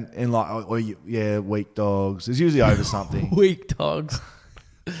 Yeah, and weak dogs. It's usually over something. Weak dogs.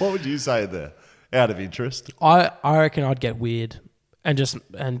 What would you say there, out of interest? I reckon I'd get weird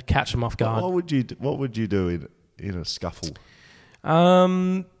and catch them off guard. What would you do in a scuffle?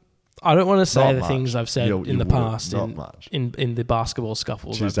 I don't want to say Not the much. things I've said You in the would. past Not much. in the basketball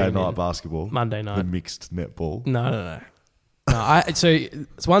scuffles. Tuesday I've been night in. basketball, Monday night. the mixed netball. No. So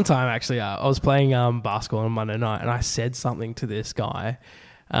it's one time actually. I was playing basketball on Monday night, and I said something to this guy.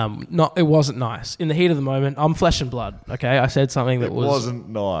 It wasn't nice. In the heat of the moment, I'm flesh and blood. Okay, I said something that wasn't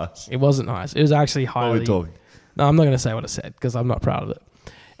nice. It wasn't nice. It was actually highly. What are we talking? No, I'm not going to say what I said because I'm not proud of it.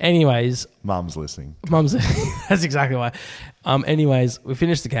 Anyways, Mum's listening. that's exactly why. Anyways, we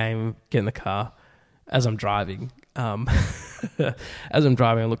finished the game, get in the car. As I'm driving, I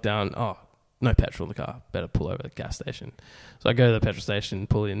look down. Oh, no petrol in the car. Better pull over to the gas station. So I go to the petrol station,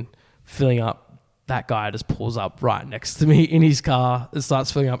 pull in, filling up. That guy just pulls up right next to me in his car and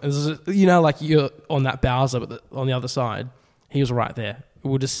starts filling up. Like you're on that Bowser, but on the other side, he was right there.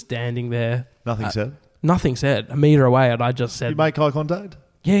 We were just standing there. Nothing said. Nothing said. A meter away, and I just said, You make eye contact?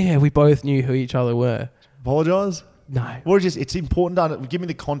 Yeah, we both knew who each other were. Apologise? No. It's important to give me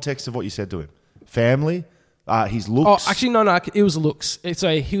the context of what you said to him. Family, his looks. Oh, actually, no. It was looks.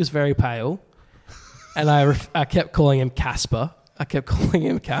 So he was very pale, and I kept calling him Casper.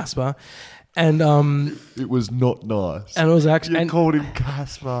 And it was not nice. and it was actually You called him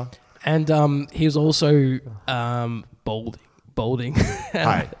Casper. and he was also balding.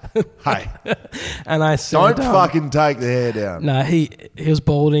 Hey, And I said, don't fucking take the hair down. No, he was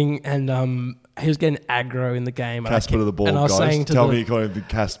balding, and he was getting aggro in the game. Casper the bald and I was saying ghost. to Tell the- me you call him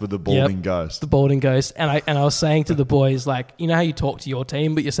Casper the balding Yep, ghost. the balding ghost. And I was saying to the boys, like, you know how you talk to your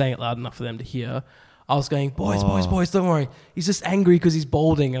team, but you're saying it loud enough for them to hear. I was going, boys, don't worry. He's just angry because he's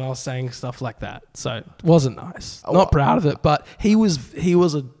balding, and I was saying stuff like that. So it wasn't nice. Not proud of it, but he was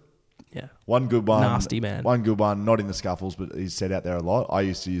a One good one. Nasty man. One good one, not in the scuffles, but he's said out there a lot. I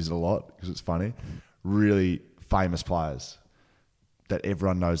used to use it a lot because it's funny. Really famous players that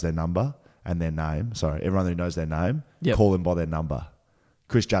everyone knows their number and their name. Sorry, everyone who knows their name, Yep. call him by their number.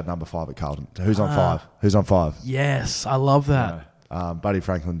 Chris Judd, number 5 at Carlton. Who's on 5? Who's on 5? Yes, I love that. Buddy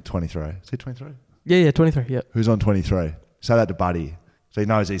Franklin, 23. Is he 23? Yeah, 23. Yeah, Who's on 23? Say that to Buddy. So he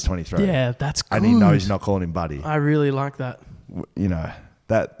knows he's 23. yeah, that's good. And he knows he's not calling him Buddy. I really like that.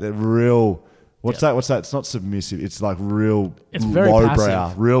 That real... What's that? It's not submissive. It's like real It's very lowbrow,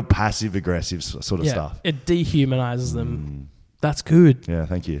 passive. real passive-aggressive sort of Yeah, stuff. it dehumanizes them. That's good. Yeah,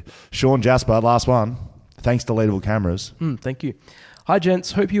 thank you. Sean Jasper, last one. Thanks to Leadable Cameras. Thank you. Hi,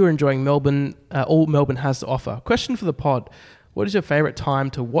 gents. Hope you are enjoying Melbourne. All Melbourne has to offer. Question for the pod. What is your favourite time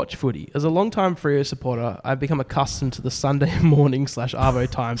to watch footy? As a long-time Freo supporter, I've become accustomed to the Sunday morning / Arvo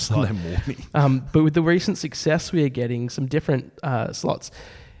time slot. Sunday morning. But with the recent success we are getting, some different slots.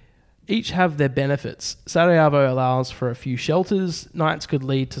 Each have their benefits. Saturday Arvo allows for a few shelters. Nights could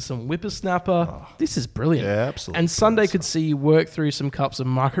lead to some whippersnapper. This is brilliant. Yeah, absolutely. And Sunday could see you work through some cups of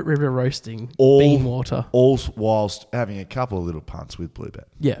Market River roasting bean water. All whilst having a couple of little punts with Bluebet.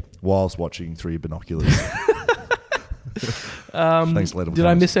 Yeah. Whilst watching through your binoculars. Thanks, Leadable Did I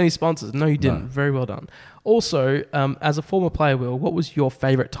Cameras. miss any sponsors? No, you didn't. No. Very well done. Also, as a former player, Will, what was your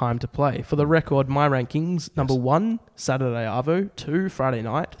favourite time to play? For the record, my rankings, number 1, Saturday Arvo, 2, Friday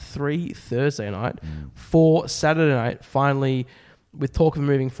night, 3, Thursday night, 4, Saturday night, finally with talk of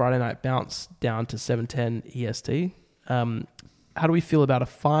moving Friday night bounce down to 7:10 EST, how do we feel about a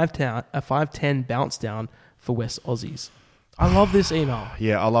 5:10 bounce down for West Aussies? I love this email.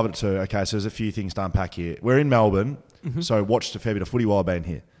 Yeah, I love it too. Okay, so there's a few things to unpack here. We're in Melbourne, so watched a fair bit of footy while I've been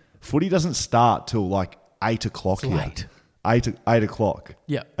here. Footy doesn't start till like 8 o'clock It's here. late. 8 o'clock.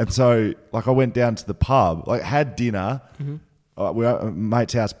 Yeah. And so, like, I went down to the pub, like, had dinner. We were at a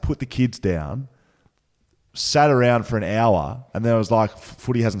mate's house, put the kids down, sat around for an hour, and then I was like,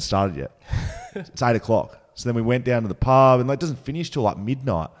 footy hasn't started yet. It's 8 o'clock. So then we went down to the pub, and like, it doesn't finish till like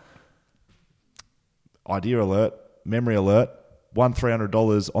midnight. Idea alert, memory alert, won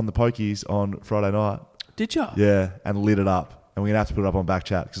 $300 on the pokies on Friday night. Did you? Yeah, and lit it up. And we're going to have to put it up on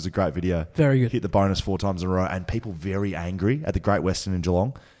Backchat because it's a great video. Very good. Hit the bonus 4 times in a row, and people very angry at the Great Western in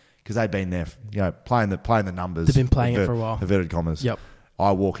Geelong because they'd been there, playing the numbers. They've been playing it for a while. Inverted commas. Yep.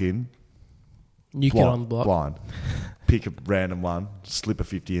 I walk in, New kid on the block. blind. Pick a random one, slip a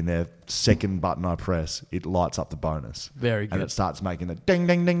 50 in there. Second button I press, it lights up the bonus. Very good. And it starts making the ding,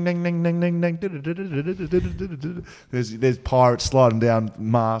 ding, ding, ding, ding, ding, ding, ding. There's pirates sliding down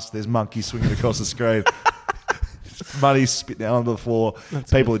masts. There's monkeys swinging across the screen. Money spitting out onto the floor.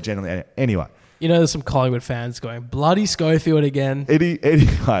 People are generally... Anyway. There's some Collingwood fans going, bloody Schofield again.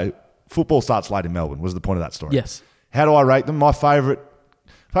 Anyway, football starts late in Melbourne, was the point of that story. Yes. How do I rate them? My favourite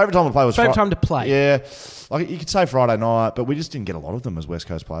time to play was... Favourite time to play. Yeah. Like, you could say Friday night, but we just didn't get a lot of them as West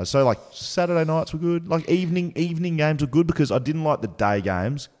Coast players. So, like, Saturday nights were good. Like, evening games were good because I didn't like the day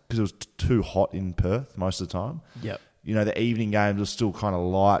games because it was too hot in Perth most of the time. Yep. The evening games were still kind of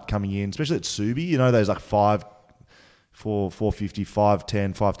light coming in, especially at Subi. Those like 450,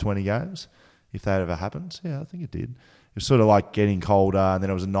 510, 520 games, if that ever happens. Yeah, I think it did. It was sort of like getting colder, and then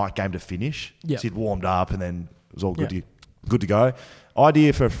it was a night game to finish. Yep. So you'd warmed up, and then it was all good to go.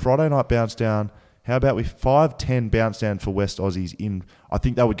 Idea for a Friday night bounce down. How about we 5-10 bounce down for West Aussies in... I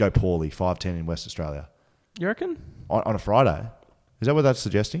think that would go poorly, 5-10 in West Australia. You reckon? On a Friday. Is that what that's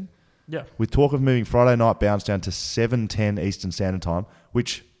suggesting? Yeah. With talk of moving Friday night bounce down to 7:10 Eastern Standard Time,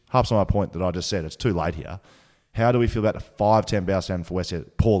 which harps on my point that I just said. It's too late here. How do we feel about a 5-10 bounce down for West?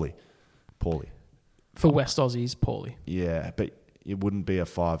 Poorly. For West Aussies, poorly. Yeah, but it wouldn't be a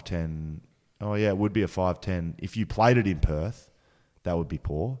 5-10. Oh, yeah, it would be a 5-10. If you played it in Perth, that would be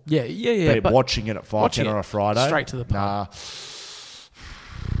poor. Yeah. But watching it at 5-10 on a Friday? Straight to the pub. Nah.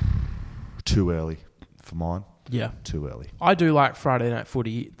 Too early for mine. Yeah. Too early. I do like Friday night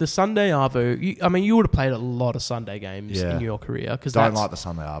footy. The Sunday Arvo, you would have played a lot of Sunday games in your career. Don't like the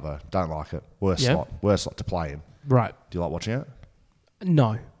Sunday Arvo. Don't like it. Worst slot to play in. Right. Do you like watching it?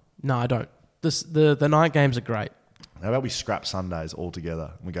 No, I don't. The night games are great. How about we scrap Sundays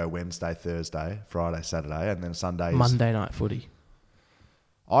altogether? We go Wednesday, Thursday, Friday, Saturday, and then Sundays. Monday night footy.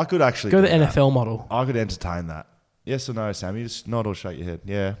 I could actually go the do that. NFL model. I could entertain that. Yes or no, Sammy? Just nod or shake your head.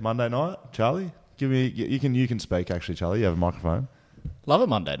 Yeah, Monday night, Charlie. Give me. You can speak. Actually, Charlie, you have a microphone. Love a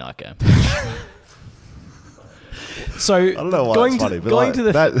Monday night game. So I don't know why it's funny, but going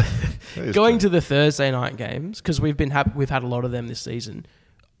to the Thursday night games because we've had a lot of them this season.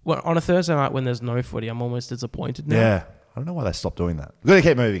 Well, on a Thursday night when there's no footy, I'm almost disappointed now. Yeah, I don't know why they stopped doing that. We've got to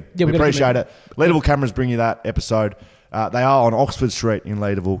keep moving. Yeah, we appreciate it. Leaderville Cameras bring you that episode. They are on Oxford Street in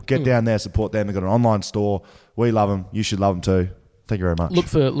Leaderville. Get down there, support them. They've got an online store. We love them. You should love them too. Thank you very much. Look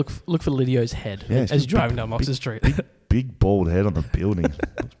for Lidio's head as you're driving down Oxford Street. Big bald head on the building. It's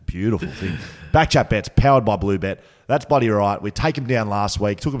a beautiful thing. Backchat bets powered by Bluebet. That's bloody right. We take him down last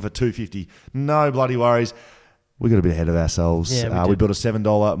week. Took him for $2.50. No bloody worries. We got a bit ahead of ourselves. Yeah, we built a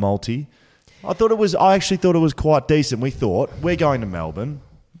 $7 multi. I actually thought it was quite decent. We thought we're going to Melbourne.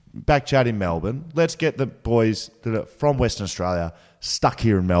 Backchat in Melbourne. Let's get the boys that are from Western Australia stuck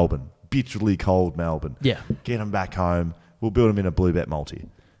here in Melbourne. Bitterly cold Melbourne. Yeah. Get them back home. We'll build them in a Bluebet multi.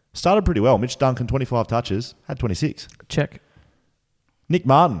 Started pretty well. Mitch Duncan, 25 touches, had 26. Check. Nick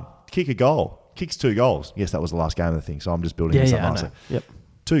Martin, kick a goal. Kicks 2 goals. Yes, that was the last game of the thing, so I'm just building this up nicely. Yep.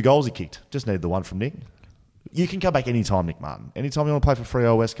 2 goals he kicked. Just needed the one from Nick. You can come back anytime, Nick Martin. Anytime you want to play for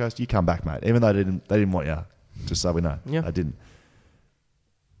Freo West Coast, you come back, mate. Even though they didn't want you. Just so we know. Yeah. They didn't.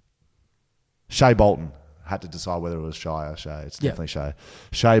 Shea Bolton. Had to decide whether it was Shea or Shea. It's definitely Shea.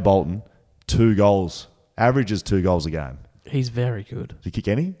 Shea Bolton, 2 goals. Averages 2 goals a game. He's very good. Did he kick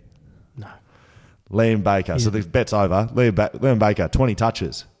any? No. Liam Baker. So the bet's over. Liam Baker, 20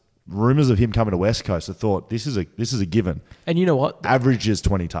 touches. Rumours of him coming to West Coast. I thought this is a given. And you know what? Averages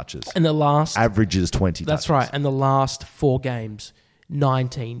 20 touches. And the last averages 20 That's touches. right. And the last 4 games,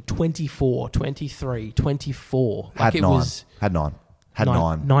 19, 24, 23, 24. Had 9. Had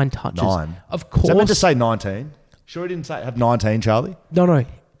 9. 9 touches. 9. Of course. Is that meant to say 19? Sure he didn't say have 19, Charlie? No.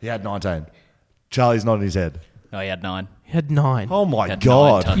 He had 19. Charlie's nodding his head. Oh, he had 9. He had 9. Oh my Had 9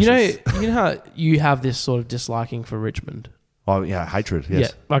 God. touches. You know how you have this sort of disliking for Richmond? Oh, yeah, hatred,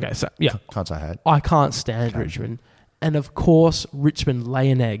 yes. Yeah. Okay, so, yeah. Can't say hate. I can't stand Richmond. And of course, Richmond lay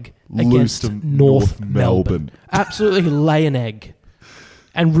an egg against Lewiston, North North Melbourne. Melbourne. Absolutely lay an egg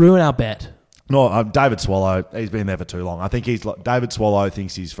and ruin our bet. No, David Swallow, he's been there for too long. I think David Swallow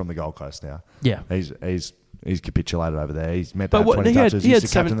thinks he's from the Gold Coast now. Yeah. He's capitulated over there. He's met But that 20 touches. he He's had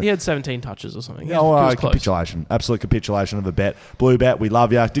the captain. he had 17 touches or something. Yeah, It was close. capitulation. Absolute capitulation of the bet. Blue Bet, we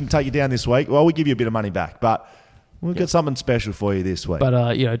love you. Didn't take you down this week. Well, we give you a bit of money back, but we've got something special for you this week. But,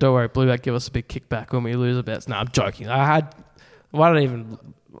 don't worry. Blueback give us a big kickback when we lose a bet. No, I'm joking. Why don't I even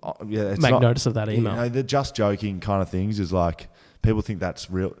make notice of that email? You know, the just joking kind of things is like, people think that's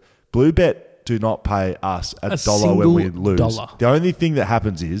real. Blue Bet do not pay us a dollar when we lose. $1. The only thing that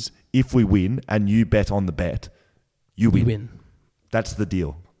happens is, if we win and you bet on the bet, you win. That's the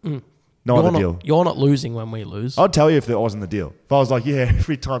deal. No other deal. You're not losing when we lose. I'd tell you if that wasn't the deal. If I was like, yeah,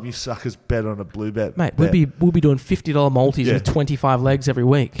 every time you suckers bet on a blue bet, Mate, we'll be doing $50 multis Yeah. with 25 legs every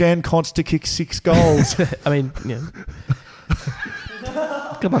week. Dan Const to kick 6 goals. I mean, yeah.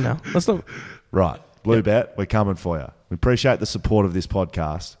 Come on now. Let's not Right. Blue Bet, we're coming for you. We appreciate the support of this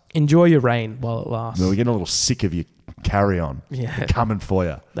podcast. enjoy your rain while it lasts. We're getting a little sick of your carry on. Yeah. We're coming for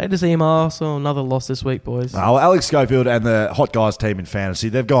you. They just email us, another loss this week, boys. Well, Alex Schofield and the Hot Guys team in fantasy,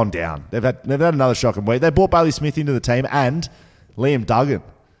 they've gone down. They've had another shocking week. They brought Bailey Smith into the team and Liam Duggan.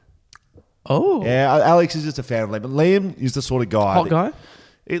 Oh. Yeah, Alex is just a fan of Liam. But Liam is the sort of guy. Hot guy?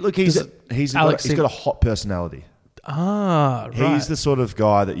 He's got a hot personality. Ah, right. He's the sort of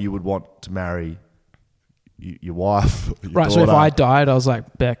guy that you would want to marry your wife. Your right, so if daughter. I died, I was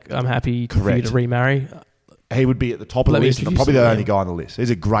like, Beck, I'm happy for you Correct. to remarry. He would be at the top of Let the me list, and introduce probably the him, only yeah. guy on the list. He's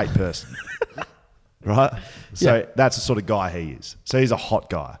a great person. Right? So Yeah. that's the sort of guy he is. So he's a hot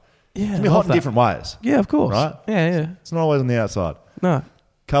guy. Yeah, He can be I hot love in that. different ways. Yeah, of course. Right? Yeah. It's not always on the outside. No.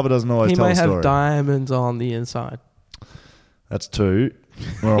 Cover doesn't always He tell may the have story. diamonds on the inside. That's 2.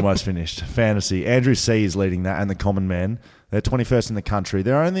 We're almost finished. Fantasy. Andrew C is leading that, and the Common Man. They're 21st in the country.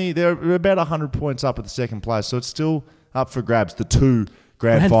 They're about 100 points up at the second place, so it's still up for grabs. The 2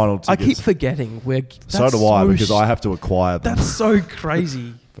 grand Man, final I tickets. keep forgetting. So do I, because I have to acquire them. That's so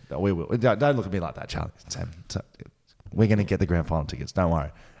crazy. We will. Don't look at me like that, Charlie. We're going to get the grand final tickets. Don't worry.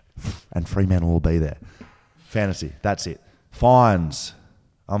 And Fremantle will be there. Fantasy. That's it. Fines.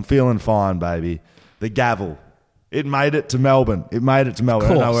 I'm feeling fine, baby. The gavel. It made it to Melbourne. I don't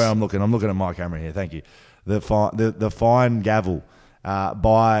know where I'm looking. I'm looking at my camera here. Thank you. The fine gavel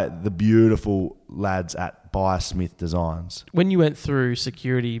by the beautiful lads at By Smith Designs. When you went through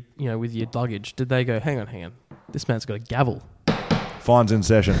security, with your luggage, did they go, hang on, this man's got a gavel? Fines in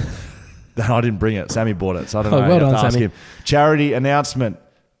session. I didn't bring it. Sammy bought it, so I don't know. Well You have done, to ask Sammy. him. Charity announcement.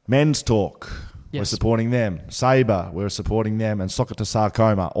 Men's Talk. We're Yes. supporting them. Sabre, we're supporting them. And Soccer to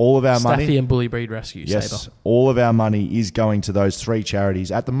Sarcoma. All of our Staffy money. and Bully Breed Rescue, Yes, Sabre. all of our money is going to those 3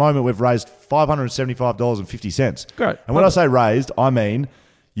 charities. At the moment, we've raised $575.50. Great. And when I say raised, I mean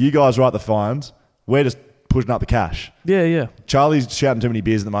you guys write the fines. We're just pushing up the cash. Yeah. Charlie's shouting too many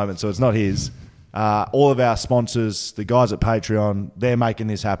beers at the moment, so it's not his. All of our sponsors, the guys at Patreon, they're making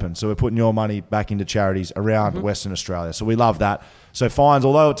this happen. So we're putting your money back into charities around Western Australia. So we love that. So fines,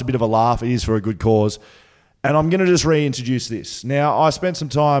 although it's a bit of a laugh, it is for a good cause. And I'm going to just reintroduce this. Now, I spent some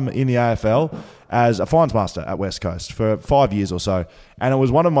time in the AFL as a fines master at West Coast for 5 years or so, and it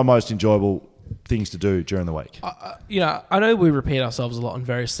was one of my most enjoyable things to do during the week. I know we repeat ourselves a lot on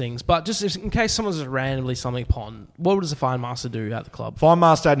various things, but just in case someone's just randomly stumbling upon, what does a fine master do at the club? Fine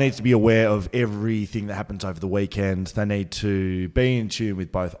master needs to be aware of everything that happens over the weekend. They need to be in tune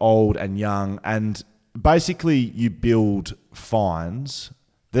with both old and young, and basically you build fines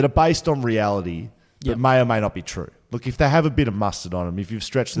that are based on reality that Yep. may or may not be true. Look, if they have a bit of mustard on them, if you've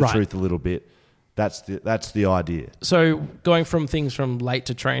stretched the Right. truth a little bit, that's the idea. So going from things from late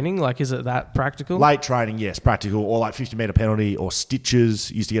to training, is it that practical? Late training, yes, practical, or 50-metre penalty or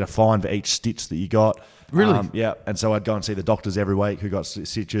stitches. You used to get a fine for each stitch that you got. Really? Yeah, and so I'd go and see the doctors every week who got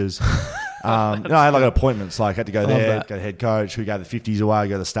stitches. I had appointments. I had to go there, that. go to the head coach, who gave the 50s away,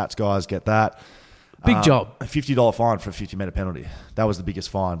 go to the stats guys, get that. Big job. A $50 fine for a 50-metre penalty. That was the biggest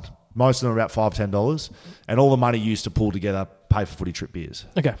fine. Most of them were about $5, $10, and all the money used to pull together, pay for footy trip beers.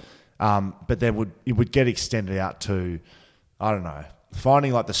 Okay. But then it would get extended out to, I don't know,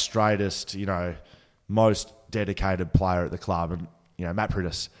 finding the straightest, most dedicated player at the club. And, Matt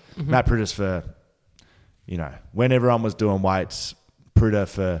Priddis. Matt Priddis for, when everyone was doing weights, Pritter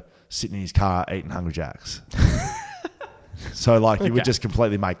for sitting in his car eating Hungry Jacks. So, you would Okay. just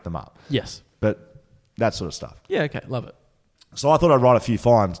completely make them up. Yes. But that sort of stuff. Yeah, okay. Love it. So I thought I'd write a few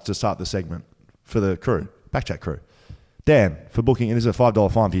fines to start the segment for the crew. Backchat crew. Dan, for booking, and this is a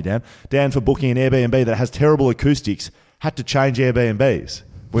 $5 fine for you, Dan. Dan, for booking an Airbnb that has terrible acoustics, had to change Airbnbs.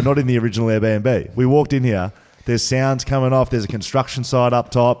 We're not in the original Airbnb. We walked in here. There's sounds coming off. There's a construction site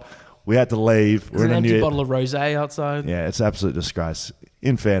up top. We had to leave. There's an empty bottle of rosé outside. Yeah, it's an absolute disgrace.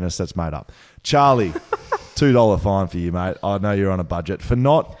 In fairness, that's made up. Charlie, $2 fine for you, mate. I know you're on a budget for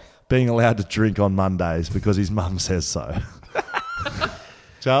not being allowed to drink on Mondays because his mum says so.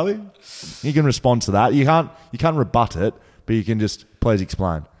 Charlie, you can respond to that. You can't rebut it, but you can just please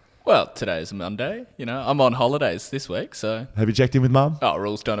explain. Well, today's Monday. You know, I'm on holidays this week, so... Have you checked in with mum? Oh,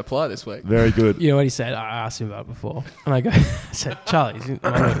 rules don't apply this week. Very good. You know what he said? I asked him about it before. And I said, Charlie,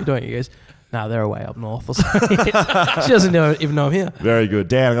 I know what you're doing. He goes, no, they're away up north or something. She doesn't even know I'm here. Very good.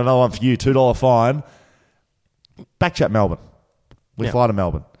 Dan, I've got another one for you. $2 fine. Backchat Melbourne. We fly to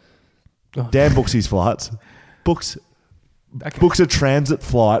Melbourne. Oh. Dan books his flights. Books a transit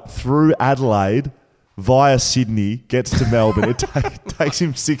flight through Adelaide via Sydney, gets to Melbourne. It takes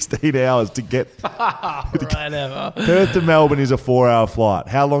him 16 hours to get... Whatever. Perth to Melbourne is a 4-hour flight.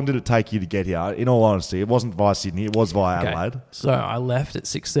 How long did it take you to get here? In all honesty, it wasn't via Sydney. It was via Adelaide. So I left at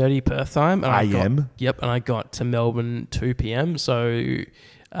 6:30 Perth time. And AM? And I got to Melbourne 2 p.m. So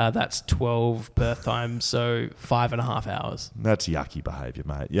that's 12 Perth time, so 5.5 hours. That's yucky behaviour,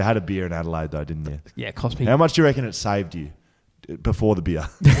 mate. You had a beer in Adelaide, though, didn't you? Yeah, it cost me... How much do you reckon it saved you before the beer?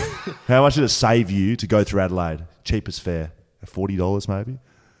 How much did it save you to go through Adelaide? Cheapest fare? $40 maybe?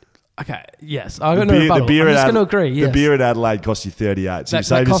 Okay, yes. I'm just going to agree, yes. The beer at Adelaide cost you $38. So you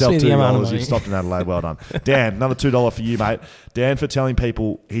saved yourself $2. You've stopped in Adelaide. Well done. Dan, another $2 for you, mate. Dan, for telling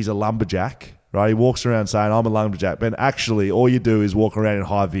people he's a lumberjack, right? He walks around saying, I'm a lumberjack. But actually, all you do is walk around in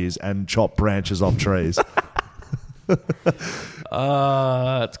high vis and chop branches off trees.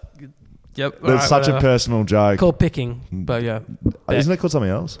 Yep. That's such a personal joke. Called picking, but yeah. Isn't it called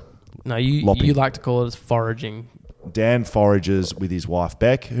something else? No, you like to call it as foraging. Dan forages with his wife,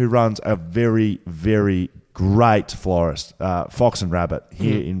 Beck, who runs a very, very great florist, Fox and Rabbit,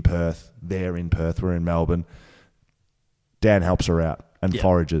 here in Perth. They're in Perth. We're in Melbourne. Dan helps her out and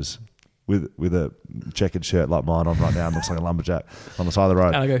forages with a checkered shirt like mine on right now and looks like a lumberjack on the side of the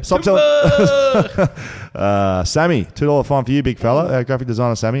road. And I go, stop telling... Sammy, $2 fine for you, big fella. Our graphic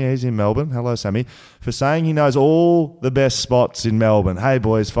designer, Sammy. He's in Melbourne. Hello, Sammy. For saying he knows all the best spots in Melbourne. Hey,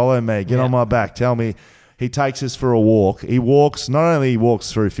 boys, follow me. Get on my back. Tell me. He takes us for a walk. He walks, not only he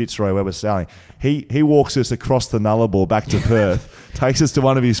walks through Fitzroy where we're selling, he walks us across the Nullarbor back to Perth, takes us to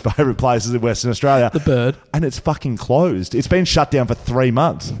one of his favourite places in Western Australia. The Bird. And it's fucking closed. It's been shut down for 3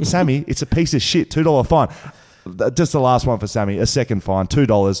 months. Sammy, it's a piece of shit. $2 fine. Just the last one for Sammy. A second fine,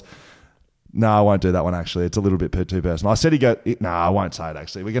 $2. No, I won't do that one, actually. It's a little bit too personal. I said no, I won't say it,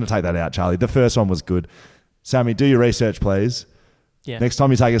 actually. We're going to take that out, Charlie. The first one was good. Sammy, do your research, please. Yeah. Next time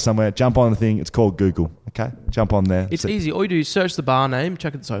you take us somewhere, jump on the thing. It's called Google. Okay? Jump on there. It's easy. All you do is search the bar name,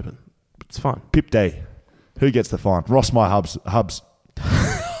 check it's open. It's fine. Pip D. Who gets the fine? Ross My Hubs.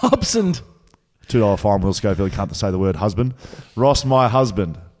 Hubsand. $2 fine. Will Schofield can't say the word husband. Ross My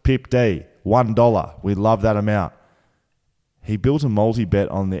Husband. Pip D. $1. We love that amount. He built a multi-bet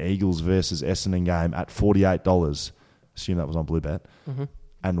on the Eagles versus Essendon game at $48. Assume that was on Blue Bet. Mm-hmm.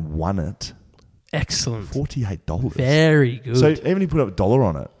 And won it. Excellent. $48. Very good. So even he put up $1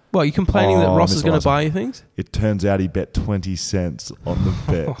 on it. Well, you complaining that Ross is going to buy you things? It turns out he bet 20 cents on the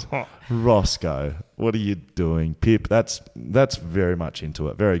bet. Roscoe, what are you doing? Pip, that's very much into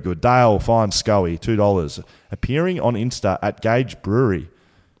it. Very good. Dale finds Scoey, $2. Appearing on Insta at Gage Brewery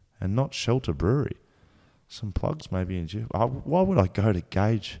and not Shelter Brewery. Some plugs maybe in you. Why would I go to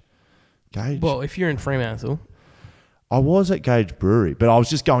Gage? Well, if you're in Fremantle... I was at Gage Brewery, but I was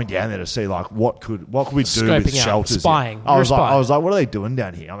just going down there to see like what could we do with shelters. Spying. I was like, what are they doing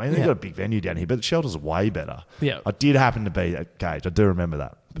down here? I mean, they've got a big venue down here, but the shelters are way better. Yeah. I did happen to be at Gage. I do remember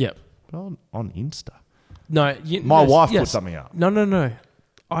that. Yeah. But on Insta. No, my wife put something up. No.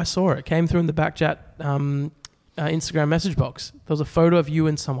 I saw it. It came through in the Backchat Instagram message box. There was a photo of you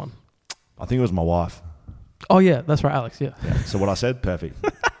and someone. I think it was my wife. Oh yeah, that's right, Alex. Yeah. So what I said, perfect.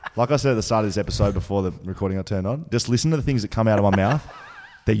 Like I said at the start of this episode before the recording I turned on, just listen to the things that come out of my mouth.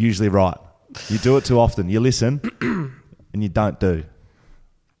 They're usually right. You do it too often. You listen and you don't do.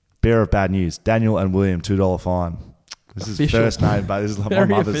 Bearer of bad news. Daniel and William, $2 fine. This is first name, but this is like my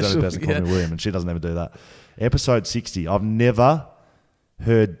mother's the only person who calls me William, and she doesn't ever do that. Episode 60. I've never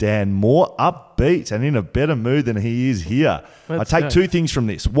heard Dan more upbeat and in a better mood than he is here. I take two things from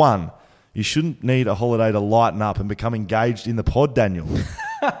this. One, you shouldn't need a holiday to lighten up and become engaged in the pod, Daniel.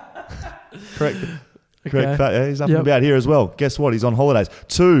 Correct. Yeah, he's up and about here as well. Guess what? He's on holidays.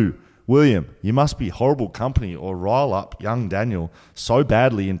 2, William, you must be horrible company or rile up young Daniel so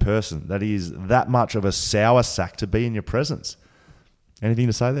badly in person that he is that much of a sour sack to be in your presence. Anything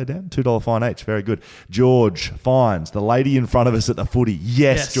to say there, Dan? $2 fine each. Very good. George fines the lady in front of us at the footy.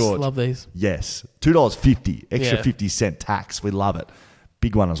 Yes, George. Love these. Yes. $2.50. Extra Yeah. 50 cent tax. We love it.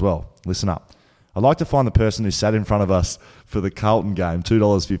 Big one as well. Listen up. I'd like to find the person who sat in front of us for the Carlton game,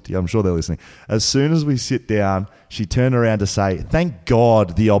 $2.50. I'm sure they're listening. As soon as we sit down, she turned around to say, thank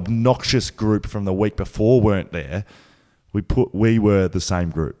God the obnoxious group from the week before weren't there. We were the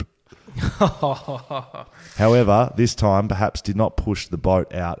same group. However, this time perhaps did not push the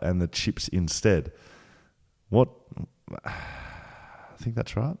boat out and the chips instead. What? I think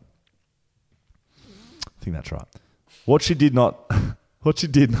that's right. What she did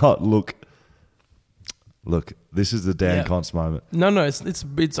not look. Look, this is the Dan Const moment. No, it's.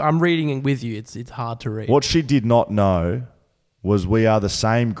 I'm reading it with you. It's hard to read. What she did not know was we are the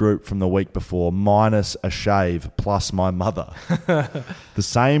same group from the week before, minus a shave, plus my mother. The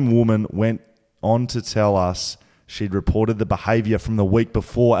same woman went on to tell us she'd reported the behaviour from the week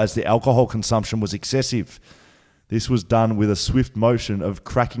before as the alcohol consumption was excessive. This was done with a swift motion of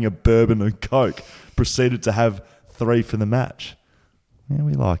cracking a bourbon and Coke, proceeded to have 3 for the match. Yeah,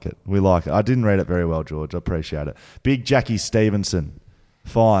 we like it. I didn't read it very well, George. I appreciate it. Big Jackie Stevenson.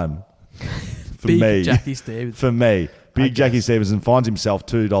 Fine. For Big me. Jackie Stevenson. For me. Big Jackie Stevenson finds himself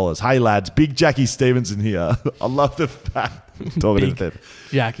 $2. Hey, lads. Big Jackie Stevenson here. I love the fact. Talking Big to them.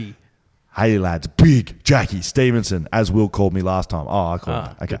 Jackie. Hey, lads. Big Jackie Stevenson, as Will called me last time. Oh, I called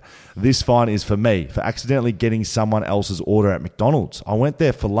him. Okay. good. This fine is for me, for accidentally getting someone else's order at McDonald's. I went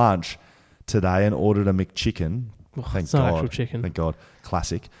there for lunch today and ordered a McChicken. Thank it's not God. actual chicken. Thank God.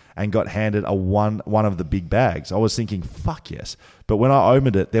 Classic. And got handed one of the big bags. I was thinking, fuck yes. But when I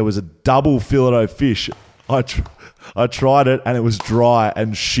opened it, there was a double filet-o-fish. I tried it and it was dry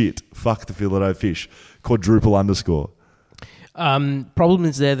and shit. Fuck the filet-o-fish. Quadruple underscore. Problem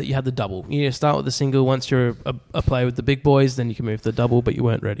is there that you had the double. You start with the single. Once you're a player with the big boys, then you can move to the double, but you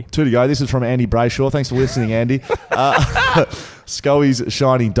weren't ready. 2 to go. This is from Andy Brayshaw. Thanks for listening, Andy. Scully's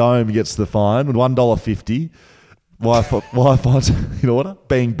Shiny Dome gets the fine with $1.50. Why fines in order?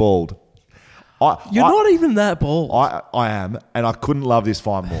 Being bald. You're not even that bald. I am, and I couldn't love this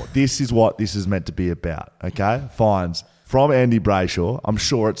fine more. This is what this is meant to be about, okay? Fines from Andy Brayshaw. I'm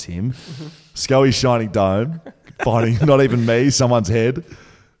sure it's him. Scully's Shining Dome. Finding not even me, someone's head.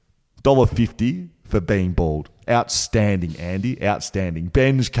 $1.50 for being bald. Outstanding, Andy. Outstanding.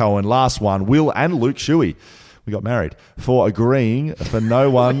 Benj Cohen, last one. Will and Luke Shuey. We got married. For agreeing for no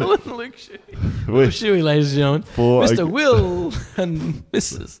one... Will and Luke Shuey. Will Shuey, ladies and gentlemen. Mr. Will and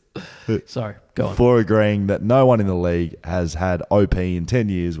Mrs. Sorry, go on. For agreeing that no one in the league has had OP in 10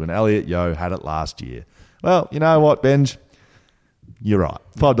 years when Elliot Yeo had it last year. Well, you know what, Benj? You're right.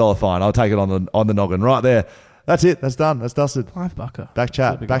 $5 fine. I'll take it on the noggin right there. That's it. That's done. That's dusted. $5.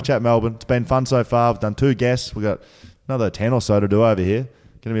 Back chat Melbourne. It's been fun so far. We've done 2 guests. We've got another 10 or so to do over here.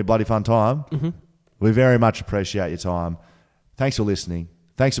 Going to be a bloody fun time. Mm-hmm. We very much appreciate your time. Thanks for listening.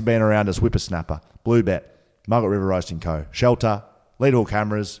 Thanks for being around us. Whippersnapper, Bluebet, Margaret River Roasting Co., Shelter, Leadall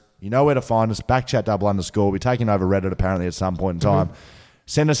Cameras. You know where to find us. Backchat _. We'll be taking over Reddit apparently at some point in time. Mm-hmm.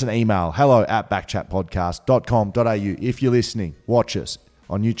 Send us an email, hello@backchatpodcast.com.au. If you're listening, watch us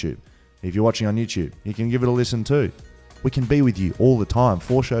on YouTube. If you're watching on YouTube, you can give it a listen too. We can be with you all the time.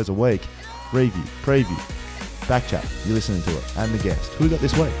 4 shows a week. Review, preview, Backchat. You're listening to it. And the guest. Who we got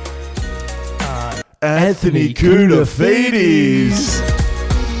this week? Anthony Kounoufides.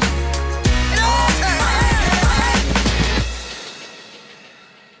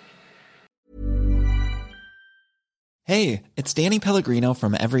 Hey, it's Danny Pellegrino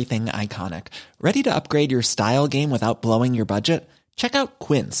from Everything Iconic. Ready to upgrade your style game without blowing your budget? Check out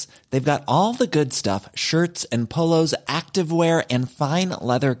Quince. They've got all the good stuff, shirts and polos, activewear, and fine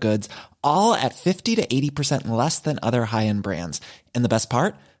leather goods, all at 50 to 80% less than other high-end brands. And the best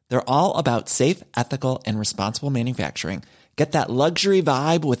part? They're all about safe, ethical, and responsible manufacturing. Get that luxury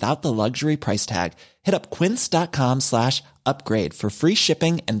vibe without the luxury price tag. Hit up quince.com/upgrade for free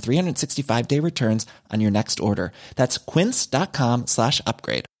shipping and 365-day returns on your next order. That's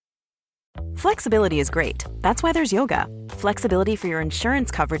quince.com/upgrade. Flexibility is great. That's why there's yoga. Flexibility for your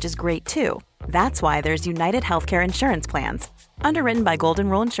insurance coverage is great too. That's why there's United Healthcare Insurance Plans. Underwritten by Golden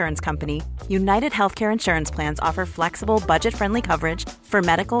Rule Insurance Company, United Healthcare Insurance Plans offer flexible, budget-friendly coverage for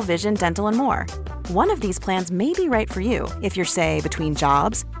medical, vision, dental, and more. One of these plans may be right for you if you're, say, between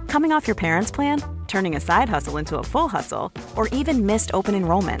jobs, coming off your parents' plan, turning a side hustle into a full hustle, or even missed open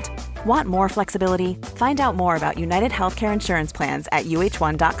enrollment. Want more flexibility? Find out more about United Healthcare Insurance Plans at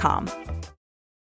uh1.com.